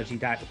League analogy,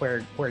 that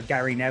where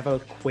Gary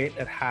Neville quit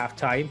at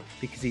halftime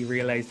because he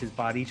realized his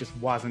body just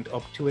wasn't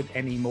up to it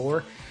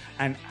anymore.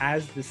 And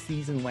as the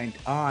season went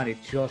on,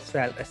 it just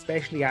felt,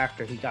 especially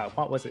after he got,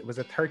 what was it? Was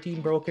it 13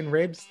 broken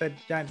ribs that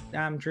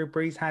Drew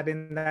Brees had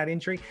in that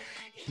injury?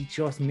 He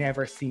just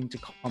never seemed to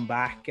come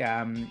back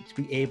to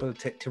be able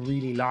to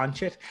really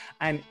launch it.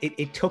 And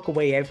it took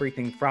away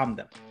everything from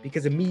them,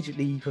 because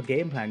immediately you could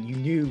game plan. You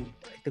knew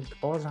the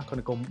ball's not going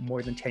to go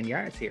more than 10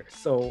 yards here.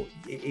 So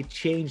it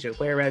changed it.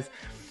 Whereas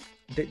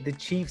the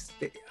Chiefs,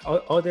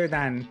 other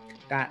than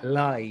that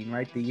line,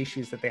 right, the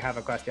issues that they have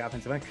across the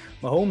offensive line,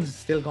 Mahomes is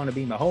still going to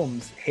be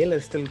Mahomes. Hill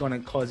is still going to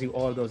cause you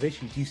all those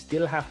issues. You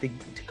still have to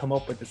come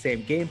up with the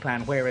same game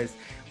plan. Whereas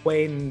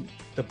when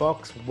the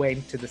Bucks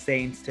went to the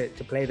Saints to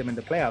play them in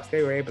the playoffs,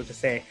 they were able to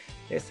say,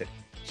 listen,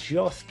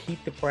 just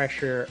keep the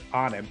pressure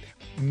on him.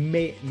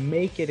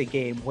 Make it a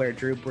game where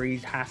Drew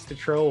Brees has to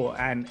throw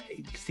and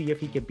see if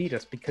he can beat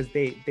us, because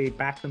they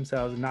back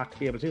themselves not to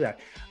be able to do that.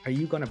 Are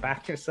you going to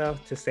back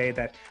yourself to say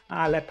that,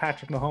 let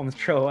Patrick Mahomes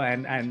throw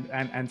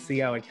and see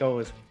how it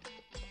goes?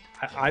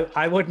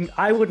 I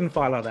wouldn't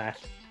follow that.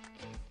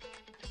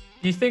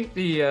 Do you think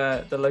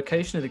the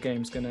location of the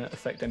game is going to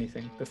affect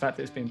anything? The fact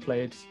that it's being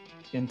played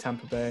in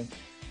Tampa Bay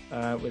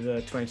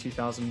with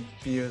 22,000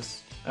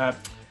 viewers,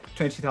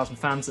 22,000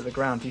 fans at the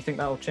ground, do you think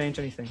that will change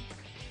anything?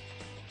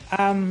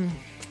 I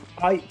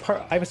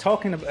was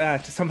talking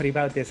to somebody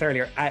about this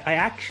earlier. I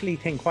actually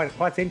think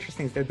what's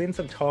interesting is there's been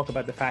some talk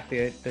about the fact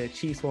that the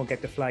Chiefs won't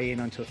get to fly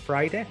in until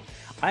Friday.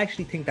 I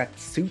actually think that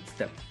suits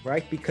them,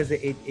 right? Because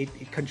it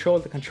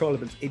controls the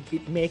controllables.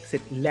 It makes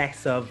it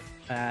less of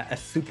a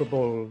Super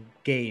Bowl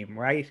game,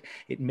 right?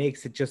 It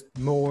makes it just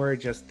more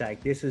just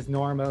like, this is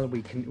normal.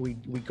 We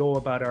go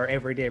about our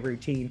everyday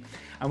routine.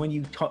 And when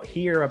you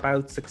hear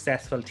about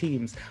successful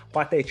teams,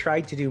 what they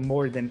try to do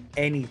more than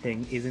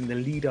anything is, in the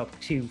lead up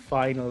to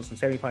finals and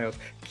semifinals,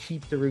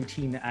 keep the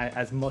routine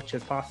as much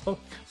as possible.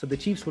 So the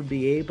Chiefs will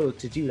be able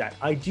to do that.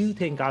 I do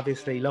think,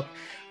 obviously, look,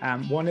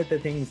 one of the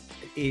things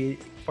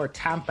for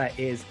Tampa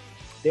is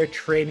their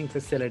training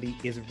facility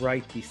is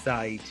right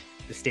beside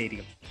the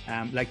stadium.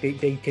 Like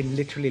they can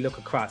literally look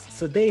across.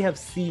 So they have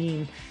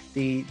seen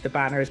the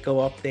banners go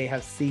up. They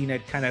have seen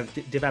it kind of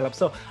develop.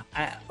 So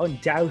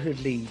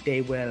undoubtedly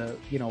there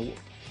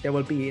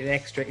will be an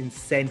extra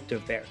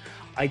incentive there.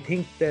 I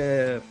think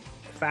the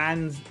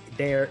fans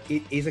there,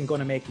 it isn't going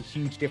to make a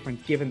huge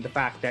difference, given the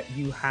fact that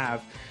you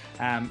have,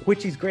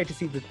 which is great to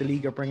see that the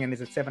league are bringing,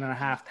 is it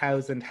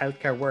 7,500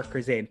 healthcare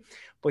workers in.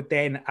 But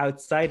then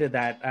outside of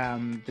that,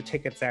 the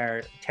tickets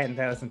are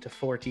 10,000 to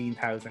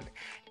 14,000.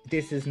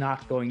 This is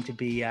not going to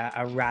be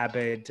a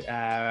rabid,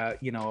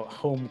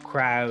 home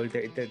crowd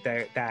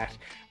that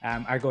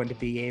are going to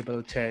be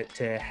able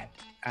to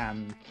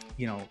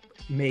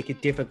make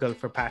it difficult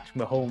for Patrick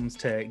Mahomes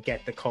to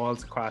get the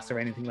calls across or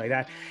anything like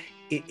that.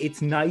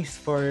 It's nice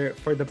for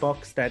the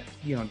Bucks that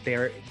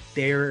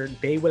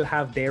they will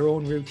have their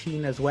own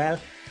routine as well.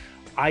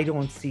 I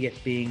don't see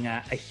it being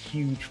a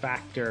huge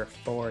factor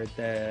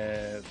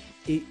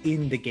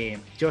in the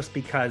game, just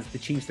because the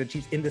Chiefs,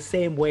 in the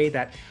same way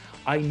that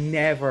I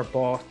never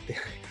bought,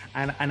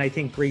 and I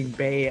think Green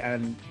Bay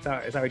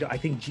I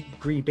think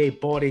Green Bay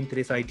bought into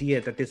this idea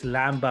that this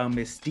Lambeau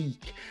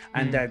mystique,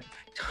 and that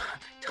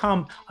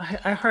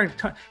I heard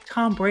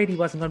Tom Brady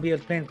wasn't going to be able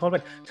to play in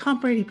Colum.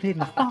 Tom Brady played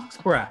in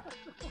Foxborough.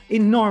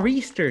 in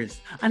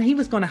nor'easters, and he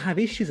was going to have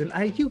issues. And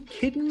are you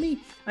kidding me?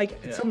 Like,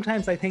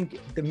 sometimes I think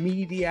the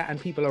media and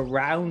people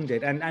around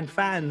it and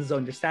fans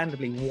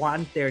understandably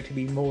want there to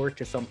be more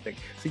to something.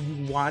 So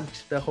you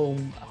want the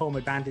home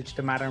advantage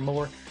to matter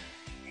more.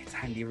 It's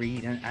Andy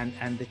Reid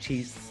and the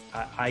Chiefs.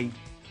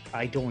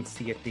 I don't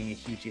see it being a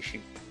huge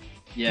issue.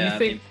 Yeah,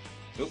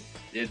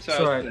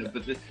 Sorry.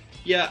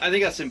 Yeah, I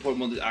think that's the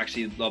important one that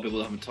actually a lot of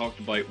people haven't talked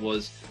about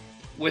was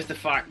with the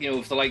fact,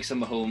 with the likes of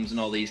Mahomes and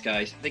all these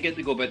guys, they get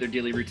to go about their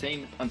daily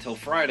routine until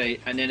Friday,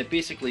 and then it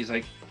basically is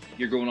like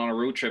you're going on a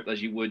road trip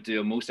as you would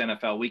do on most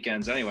NFL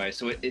weekends anyway.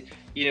 So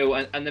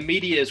and the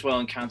media as well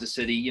in Kansas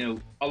City,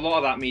 a lot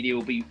of that media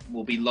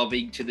will be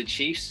loving to the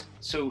Chiefs.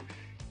 So,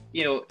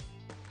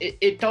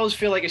 it does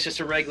feel like it's just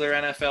a regular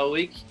NFL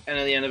week, and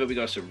at the end of it, we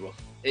got a Super Bowl.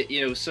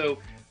 So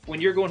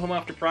when you're going home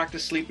after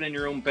practice, sleeping in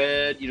your own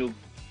bed,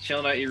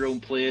 chilling out at your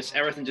own place,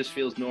 everything just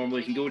feels normal.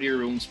 You can go to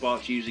your own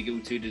spots you usually go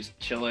to just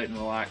chill out and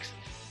relax.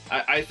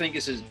 I think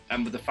this is,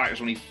 and with the fact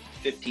there's only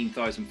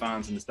 15,000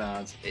 fans in the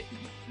stands,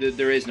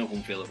 there is no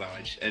home field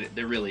advantage.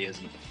 There really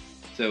isn't.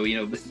 So,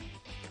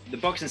 the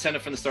Bucs'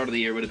 incentive from the start of the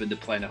year would have been to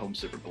play in a home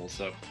Super Bowl.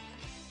 So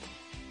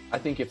I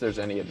think if there's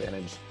any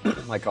advantage,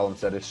 like Colum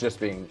said, it's just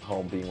being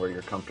home, being where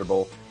you're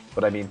comfortable.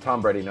 But I mean,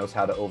 Tom Brady knows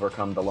how to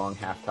overcome the long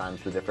half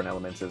times, the different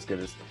elements as good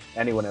as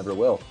anyone ever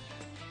will.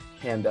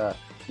 And a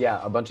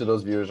bunch of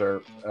those viewers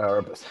are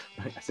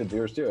I said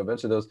viewers too, a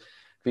bunch of those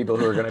people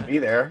who are going to be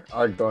there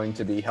are going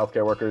to be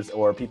healthcare workers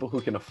or people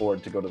who can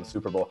afford to go to the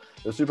Super Bowl.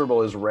 The Super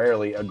Bowl is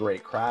rarely a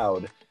great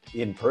crowd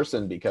in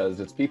person because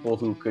it's people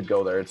who could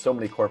go there. It's so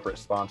many corporate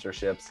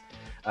sponsorships.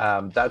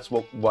 That's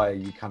why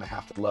you kind of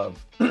have to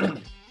love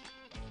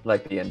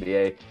like the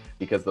NBA,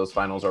 because those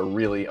finals are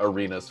really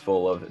arenas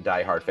full of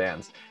diehard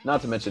fans.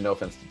 Not to mention, no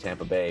offense to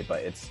Tampa Bay,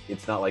 but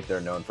it's not like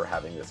they're known for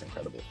having this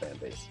incredible fan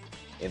base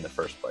in the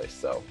first place.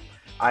 So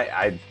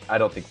I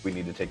don't think we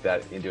need to take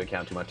that into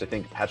account too much. I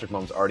think Patrick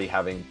Mahomes already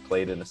having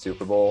played in a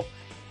Super Bowl,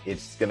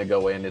 it's going to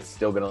go in. It's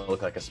still going to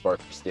look like a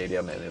spark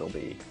stadium, and it'll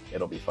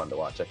be fun to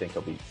watch. I think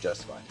he'll be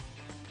just fine.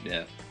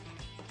 Yeah.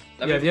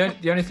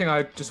 The only thing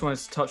I just wanted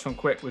to touch on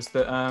quick was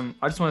that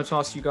I just wanted to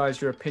ask you guys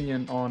your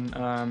opinion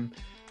on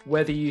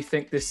whether you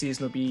think this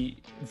season will be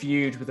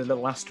viewed with a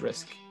little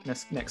asterisk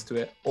next to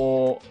it,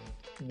 or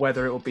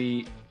whether it will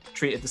be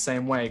treated the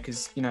same way.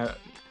 Because,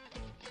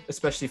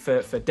 especially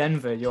for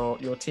Denver, your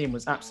team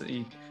was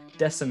absolutely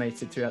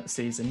decimated throughout the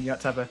season. You had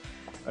to have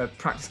a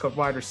practice squad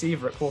wide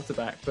receiver at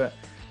quarterback. But,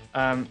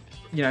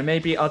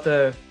 maybe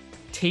other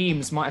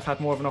teams might have had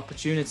more of an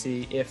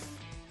opportunity if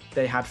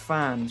they had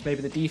fans.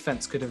 Maybe the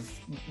defense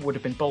would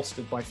have been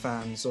bolstered by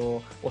fans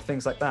or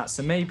things like that.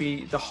 So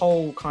maybe the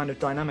whole kind of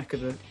dynamic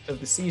of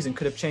the season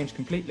could have changed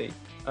completely.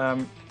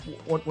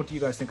 What do you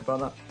guys think about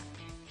that?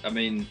 I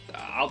mean,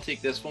 I'll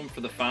take this one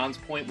for the fans'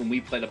 point. When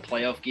we played a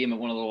playoff game at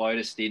one of the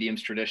loudest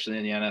stadiums traditionally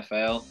in the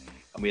NFL,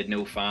 and we had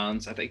no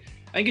fans, I think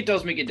it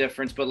does make a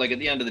difference. But like at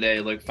the end of the day,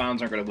 like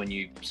fans aren't going to win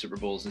you Super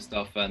Bowls and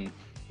stuff. And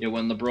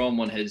when LeBron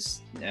won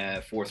his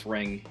fourth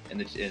ring in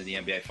the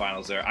NBA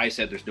Finals, I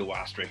said there's no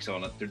asterisks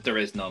on it. There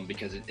is none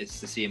because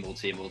it's the same old.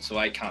 So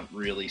I can't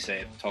really say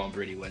if Tom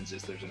Brady wins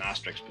this, there's an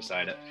asterisk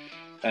beside it.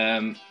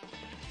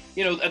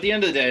 At the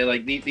end of the day,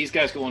 like these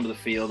guys go onto the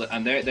field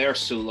and they're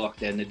so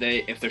locked in.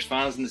 If there's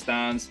fans in the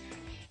stands,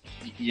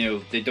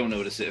 they don't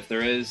notice it. If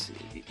there is,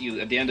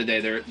 at the end of the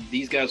day,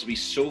 these guys will be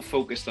so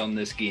focused on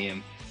this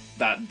game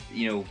that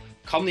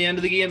come the end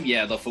of the game,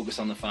 they'll focus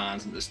on the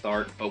fans at the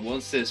start. But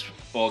once this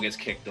ball gets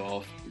kicked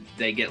off,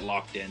 they get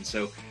locked in.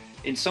 So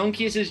in some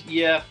cases,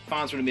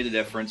 fans would have made a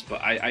difference,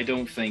 but I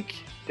don't think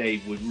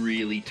they would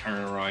really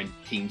turn around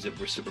teams that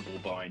were Super Bowl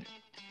bound.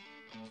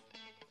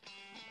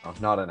 Oh,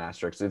 not an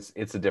asterisk.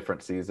 It's a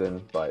different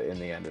season, but in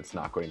the end, it's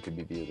not going to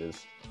be viewed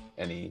as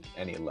any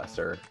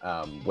lesser.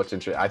 What's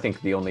interesting, I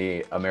think the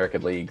only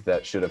American League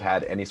that should have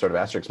had any sort of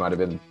asterisk might have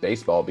been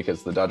baseball,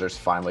 because the Dodgers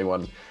finally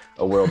won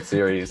a World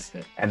Series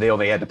and they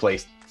only had to play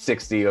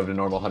 60 of the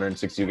normal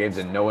 162 games,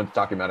 and no one's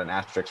talking about an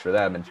asterisk for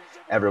them, and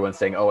everyone's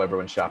saying, oh,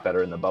 everyone shot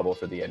better in the bubble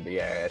for the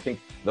NBA. I think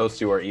those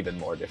two are even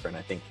more different.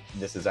 I think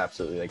this is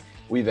absolutely, like,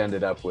 we've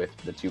ended up with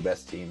the two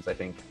best teams. I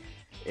think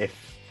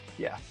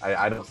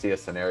I don't see a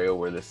scenario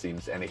where this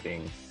seems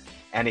anything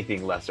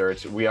lesser.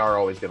 We are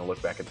always going to look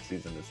back at the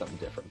season as something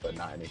different, but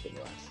not anything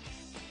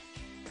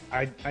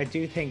less. I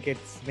do think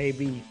it's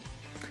maybe,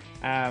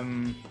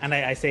 and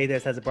I say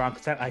this as a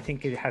Broncos fan, I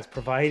think it has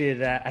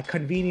provided a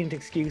convenient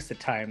excuse at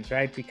times,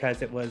 right? Because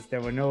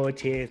there were no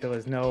OTAs, there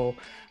was no,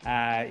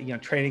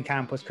 training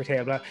camp was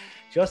curtailed.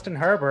 Justin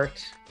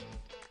Herbert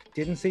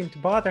didn't seem to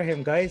bother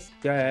him, guys.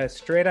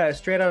 Straight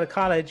out of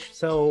college.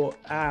 So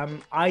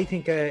I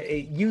think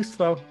a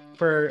useful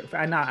for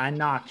and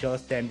not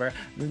just Denver,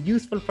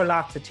 useful for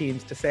lots of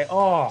teams to say,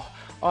 oh,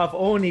 if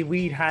only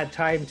we'd had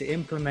time to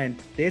implement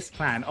this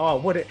plan.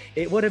 Oh,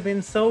 it would have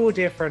been so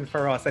different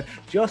for us. And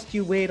just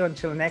you wait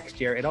until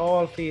next year. It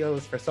all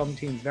feels for some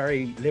teams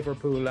very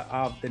Liverpool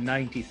of the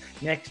 90s.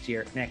 Next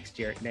year.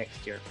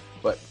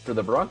 But for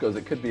the Broncos,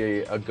 it could be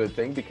a good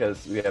thing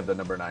because we have the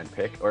number 9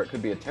 pick, or it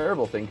could be a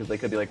terrible thing because they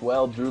could be like,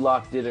 well, Drew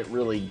Lock didn't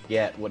really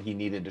get what he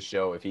needed to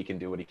show if he can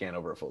do what he can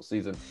over a full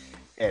season.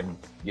 And,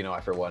 you know,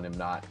 I, for one, am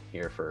not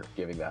here for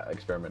giving that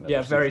experiment.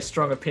 Yeah, very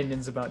strong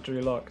opinions about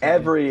Drew Lock.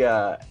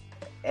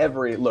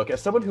 Every look,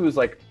 as someone who's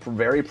like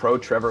very pro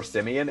Trevor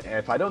Siemian,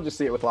 if I don't just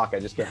see it with Lock, I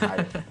just can't hide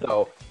it.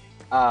 So,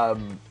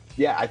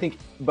 yeah, I think,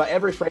 but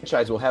every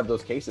franchise will have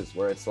those cases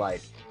where it's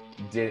like,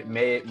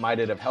 might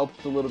it have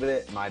helped a little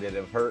bit? Might it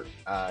have hurt?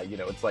 You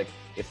know, it's like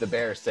if the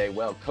Bears say,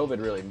 well,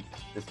 COVID really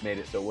just made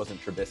it so it wasn't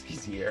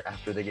Trubisky's year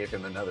after they gave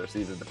him another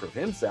season to prove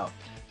himself,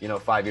 you know,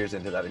 5 years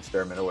into that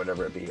experiment or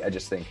whatever it be. I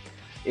just think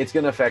it's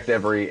going to affect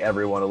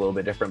everyone a little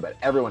bit different, but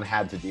everyone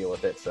had to deal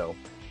with it. So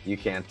you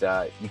can't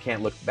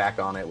look back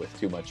on it with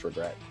too much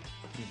regret.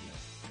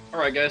 All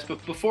right, guys,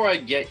 but before I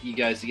get you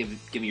guys to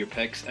give me your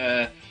picks,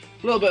 a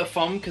little bit of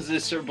fun because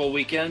it's Super Bowl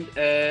weekend.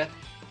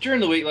 During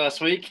the week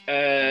last week,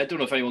 I don't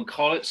know if anyone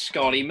caught it,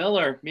 Scotty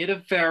Miller made a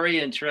very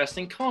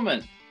interesting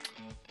comment.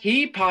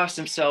 He passed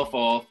himself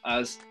off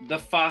as the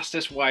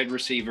fastest wide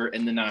receiver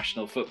in the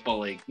National Football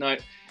League. Now,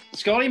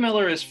 Scotty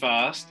Miller is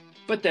fast,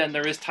 but then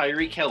there is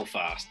Tyreek Hill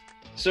fast.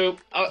 So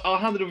I'll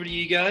hand it over to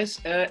you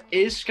guys.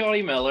 Is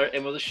Scotty Miller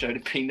in with a shout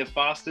at being the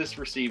fastest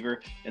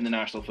receiver in the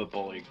National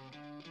Football League?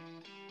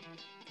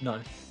 No.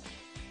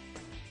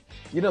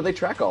 You know, they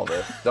track all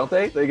this, don't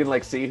they? They can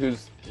like see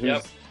who's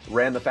Yep.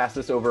 ran the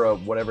fastest over a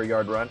whatever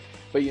yard run.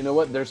 But you know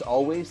what? There's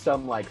always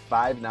some like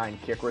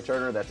 5'9" kick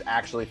returner that's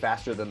actually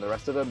faster than the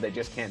rest of them. They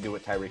just can't do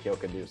what Tyreek Hill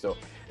can do. So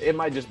it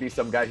might just be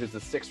some guy who's the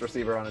 6th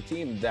receiver on a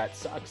team that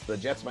sucks. The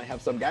Jets might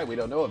have some guy we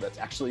don't know of that's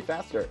actually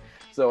faster.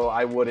 So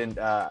I wouldn't,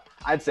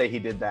 I'd say he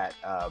did that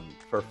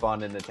for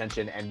fun and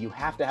attention. And you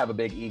have to have a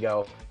big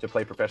ego to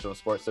play professional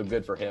sports. So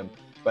good for him.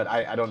 But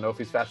I don't know if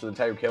he's faster than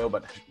Tyreek Hill,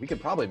 but we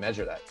could probably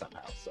measure that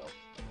somehow. So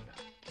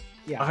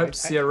Yeah, I hope to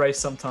see a race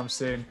sometime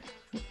soon.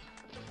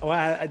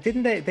 Well,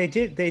 didn't they?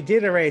 They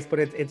did a race, but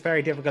it's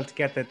very difficult to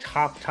get the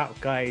top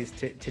guys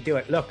to do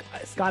it. Look,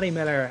 Scotty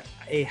Miller,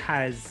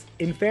 has,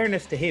 in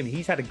fairness to him,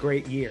 he's had a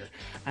great year,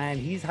 and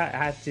he's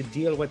had to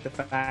deal with the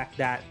fact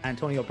that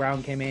Antonio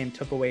Brown came in,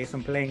 took away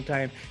some playing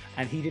time,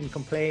 and he didn't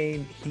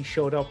complain. He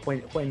showed up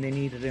when they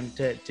needed him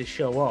to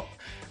show up.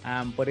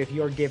 But if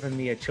you're giving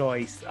me a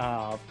choice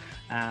of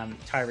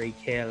Tyreek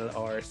Hill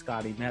or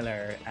Scotty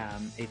Miller,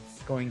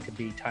 it's going to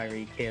be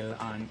Tyreek Hill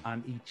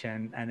on each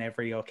and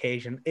every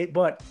occasion.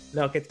 But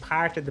look, it's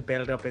part of the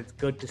build-up. It's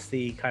good to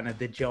see kind of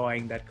the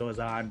joy that goes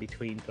on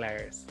between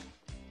players.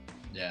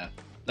 Yeah.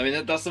 I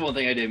mean, that's the one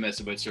thing I do miss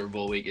about Super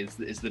Bowl week is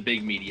the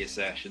big media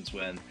sessions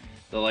when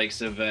the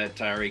likes of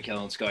Tyreek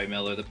Hill and Scotty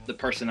Miller, the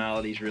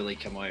personalities really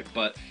come out.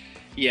 But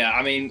yeah,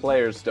 I mean,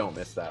 players don't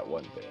miss that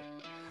one bit.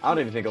 I don't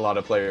even think a lot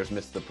of players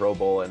miss the Pro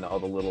Bowl and all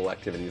the little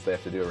activities they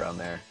have to do around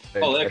there.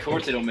 Of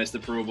course they don't miss the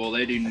Pro Bowl.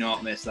 They do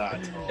not miss that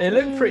at all. It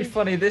looked pretty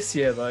funny this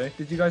year, though.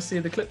 Did you guys see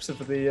the clips of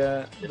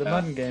the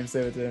Madden games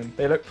they were doing?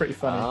 They looked pretty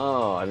funny.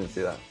 Oh, I didn't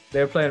see that. They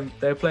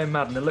were playing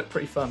Madden. It looked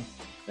pretty fun.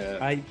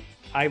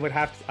 I would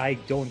have to, I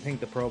don't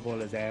think the Pro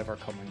Bowl is ever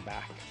coming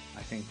back.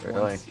 I think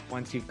Really?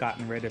 once you've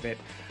gotten rid of it,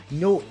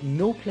 no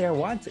player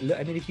wants it.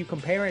 I mean, if you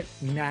compare it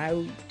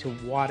now to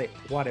what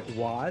it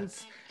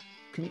was,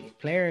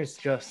 players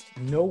just,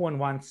 no one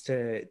wants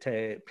to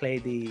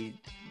play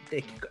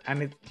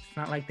and it's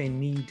not like they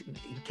need.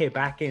 Okay,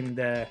 back in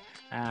the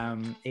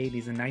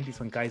 80s and 90s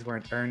when guys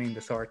weren't earning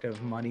the sort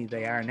of money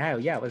they are now,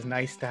 yeah, it was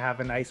nice to have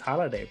a nice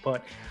holiday,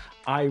 but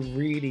I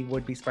really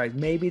would be surprised.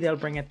 Maybe they'll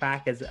bring it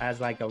back as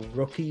like a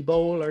rookie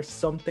bowl or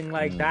something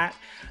like that,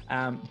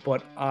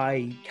 but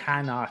I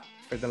cannot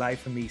for the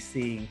life of me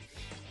seeing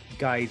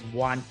guys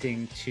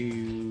wanting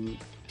to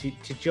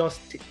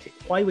just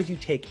why would you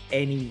take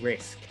any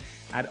risk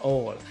at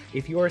all?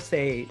 If you're,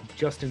 say,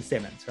 Justin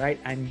Simmons, right,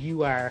 and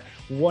you are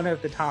one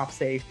of the top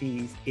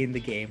safeties in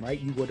the game, right,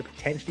 you would have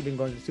potentially been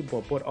going to the Super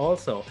Bowl, but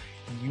also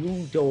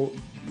you don't,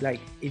 like,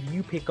 if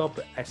you pick up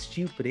a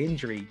stupid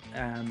injury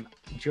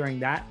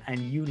during that and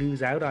you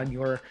lose out on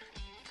your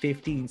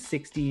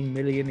 15-16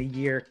 million a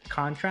year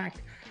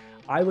contract,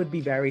 I would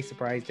be very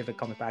surprised if it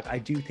comes back. I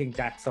do think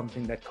that's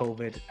something that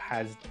COVID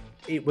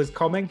it was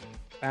coming.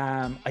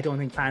 I don't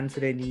think fans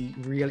had any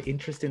real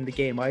interest in the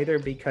game either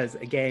because,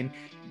 again,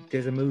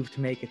 there's a move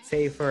to make it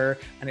safer,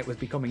 and it was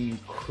becoming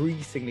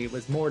increasingly, it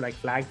was more like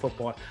flag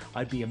football.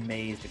 I'd be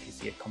amazed if you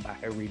see it come back.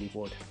 I really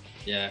would.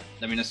 Yeah,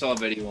 I mean, I saw a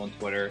video on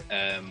Twitter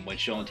when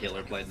Sean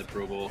Taylor played in the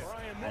Pro Bowl,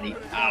 and he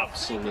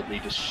absolutely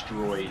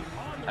destroyed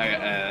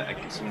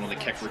someone on the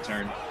kick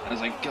return. I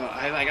was like, God,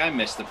 I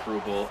missed the Pro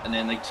Bowl. And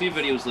then like 2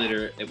 videos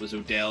later, it was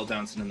Odell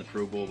dancing in the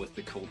Pro Bowl with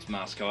the Colts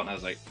mascot, and I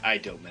was like, I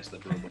don't miss the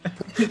Pro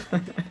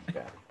Bowl.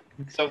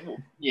 So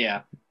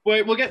yeah,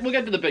 Wait, we'll get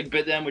to the big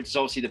bit then, which is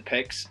obviously the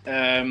picks.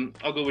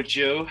 I'll go with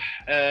Joe.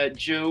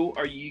 Joe,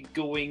 are you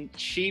going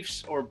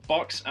Chiefs or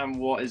Bucks, and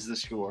what is the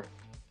score?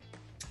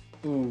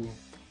 Ooh.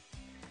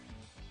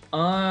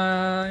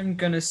 I'm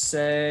gonna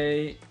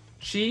say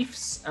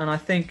Chiefs, and I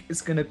think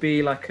it's gonna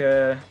be like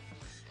a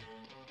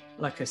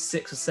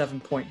 6 or 7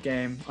 point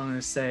game. I'm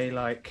gonna say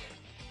like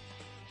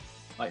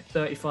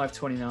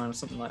 35-29 or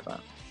something like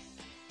that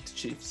to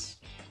Chiefs.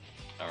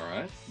 All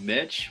right,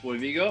 Mitch, what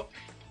have you got?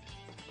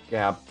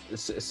 Yeah,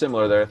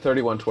 similar there.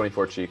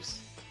 31-24 Chiefs.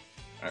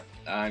 All right.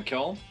 And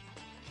Colum?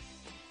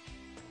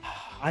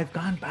 I've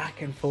gone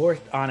back and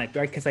forth on it,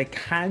 right? Because I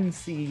can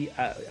see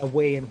a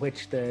way in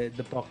which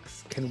the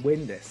Bucks can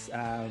win this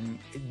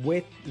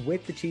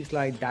with the Chiefs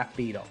line that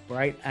beat up,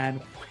 right? And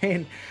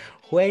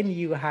when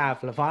you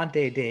have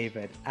Levante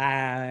David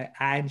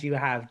and you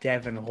have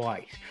Devin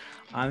White,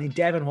 I mean,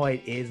 Devin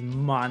White is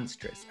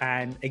monstrous.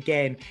 And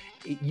again,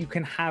 you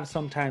can have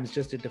sometimes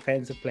just a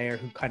defensive player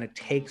who kind of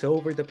takes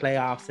over the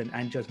playoffs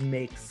and just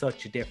makes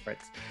such a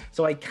difference.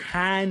 So I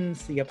can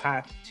see a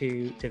path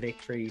to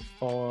victory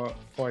for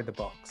the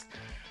Bucks.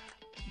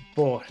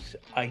 But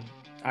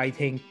I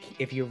think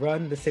if you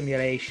run the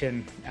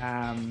simulation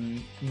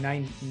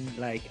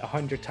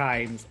 100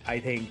 times, I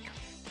think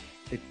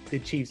the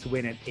Chiefs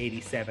win it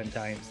 87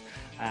 times.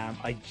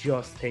 I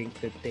just think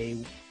that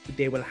they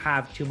will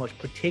have too much,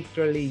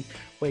 particularly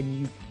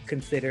when you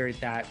consider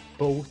that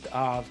both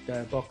of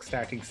the Bucs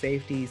starting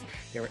safeties,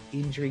 there are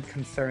injury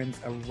concerns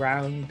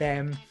around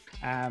them.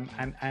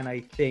 And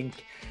I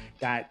think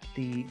that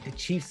the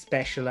Chiefs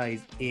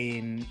specialize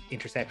in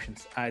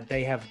interceptions.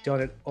 They have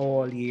done it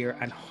all year,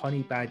 and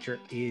Honey Badger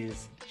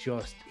is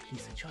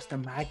he's just a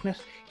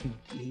magnet.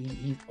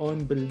 He's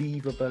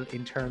unbelievable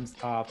in terms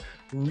of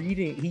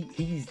reading.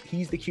 He's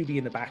the QB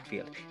in the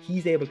backfield.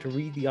 He's able to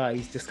read the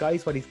eyes,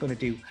 disguise what he's going to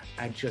do,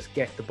 and just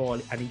get the ball.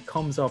 And he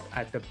comes up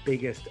at the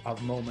biggest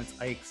of moments.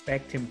 I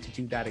expect him to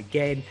do that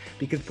again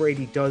because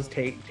Brady does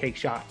take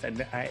shots,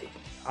 and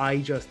I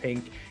just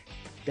think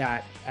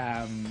that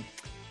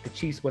the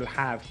Chiefs will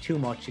have too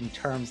much in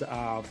terms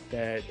of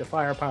the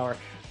firepower,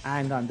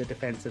 and on the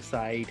defensive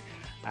side.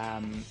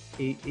 I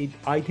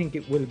think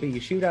it will be a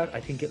shootout.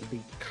 I think it'll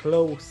be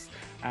close,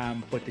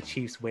 but the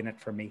Chiefs win it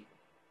for me.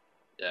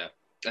 Yeah,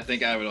 I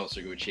think I would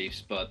also go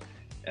Chiefs, but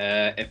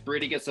if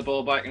Brady gets the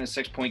ball back in a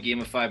 6-point game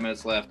with 5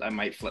 minutes left, I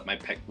might flip my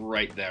pick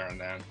right there and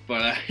then.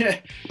 But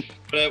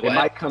it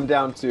might come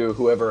down to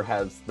whoever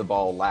has the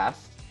ball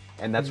last,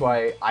 and that's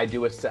why I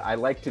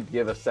like to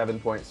give a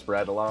 7-point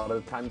spread a lot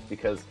of the times,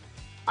 because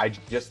I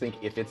just think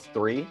if it's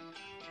 3,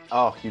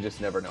 you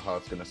just never know how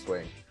it's going to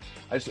swing.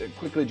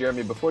 Quickly,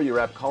 Jeremy, before you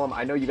wrap, Colum,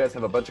 I know you guys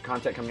have a bunch of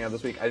content coming out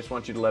this week. I just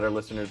want you to let our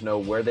listeners know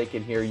where they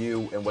can hear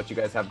you and what you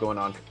guys have going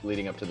on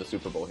leading up to the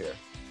Super Bowl here.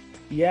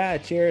 Yeah,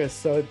 cheers.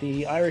 So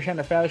the Irish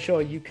NFL Show,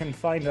 you can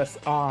find us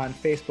on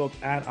Facebook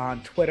and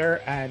on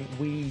Twitter, and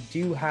we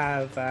do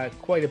have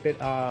quite a bit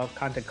of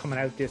content coming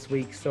out this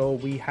week. So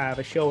we have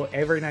a show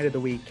every night of the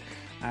week.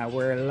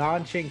 We're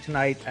launching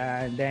tonight,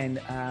 and then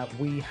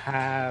we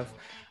have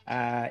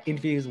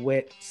interviews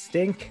with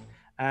Stink,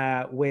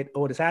 with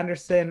Otis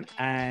Anderson,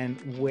 and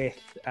with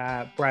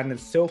Brandon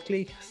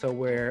Stokely. So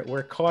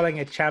we're calling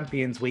it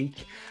Champions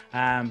Week,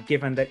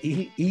 given that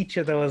each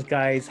of those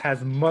guys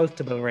has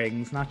multiple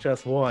rings, not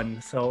just one.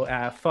 So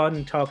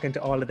fun talking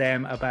to all of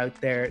them about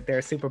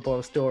their Super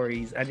Bowl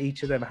stories, and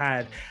each of them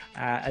had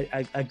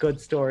a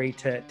good story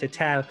to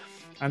tell.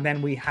 And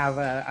then we have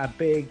a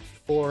big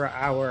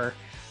 4-hour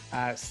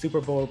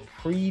Super Bowl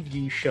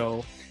preview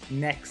show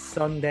next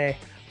Sunday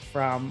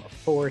from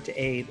 4 to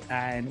 8,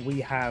 and we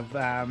have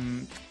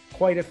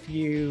quite a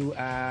few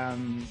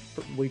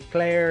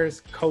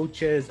players,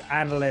 coaches,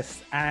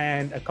 analysts,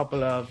 and a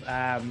couple of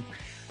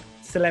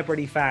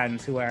celebrity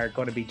fans who are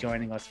going to be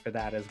joining us for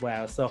that as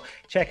well. So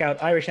check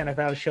out Irish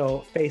NFL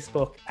Show,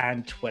 Facebook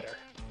and Twitter.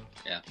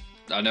 Yeah,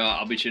 I know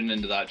I'll be tuning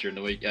into that during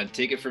the week. And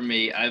take it from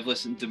me, I've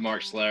listened to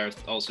Mark Schlereth,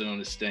 also known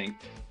as Sting,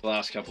 the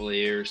last couple of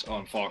years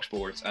on Fox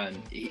Sports, and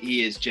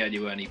he is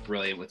genuinely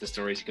brilliant with the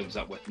stories he comes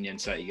up with and the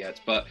insight he gets.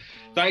 But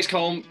thanks,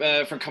 Colum,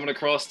 for coming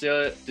across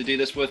to do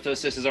this with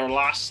us. This is our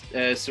last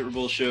Super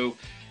Bowl show,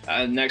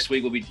 and next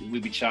week we'll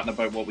be chatting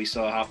about what we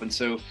saw happen.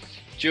 So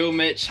Joe,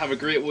 Mitch, have a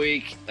great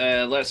week.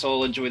 Let's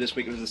all enjoy this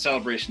week. It was a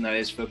celebration that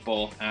is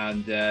football,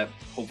 and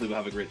hopefully we'll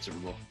have a great Super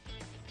Bowl.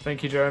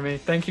 Thank you, Jeremy.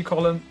 Thank you,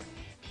 Colin.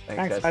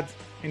 Thanks, lads.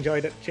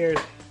 Enjoyed it. Cheers.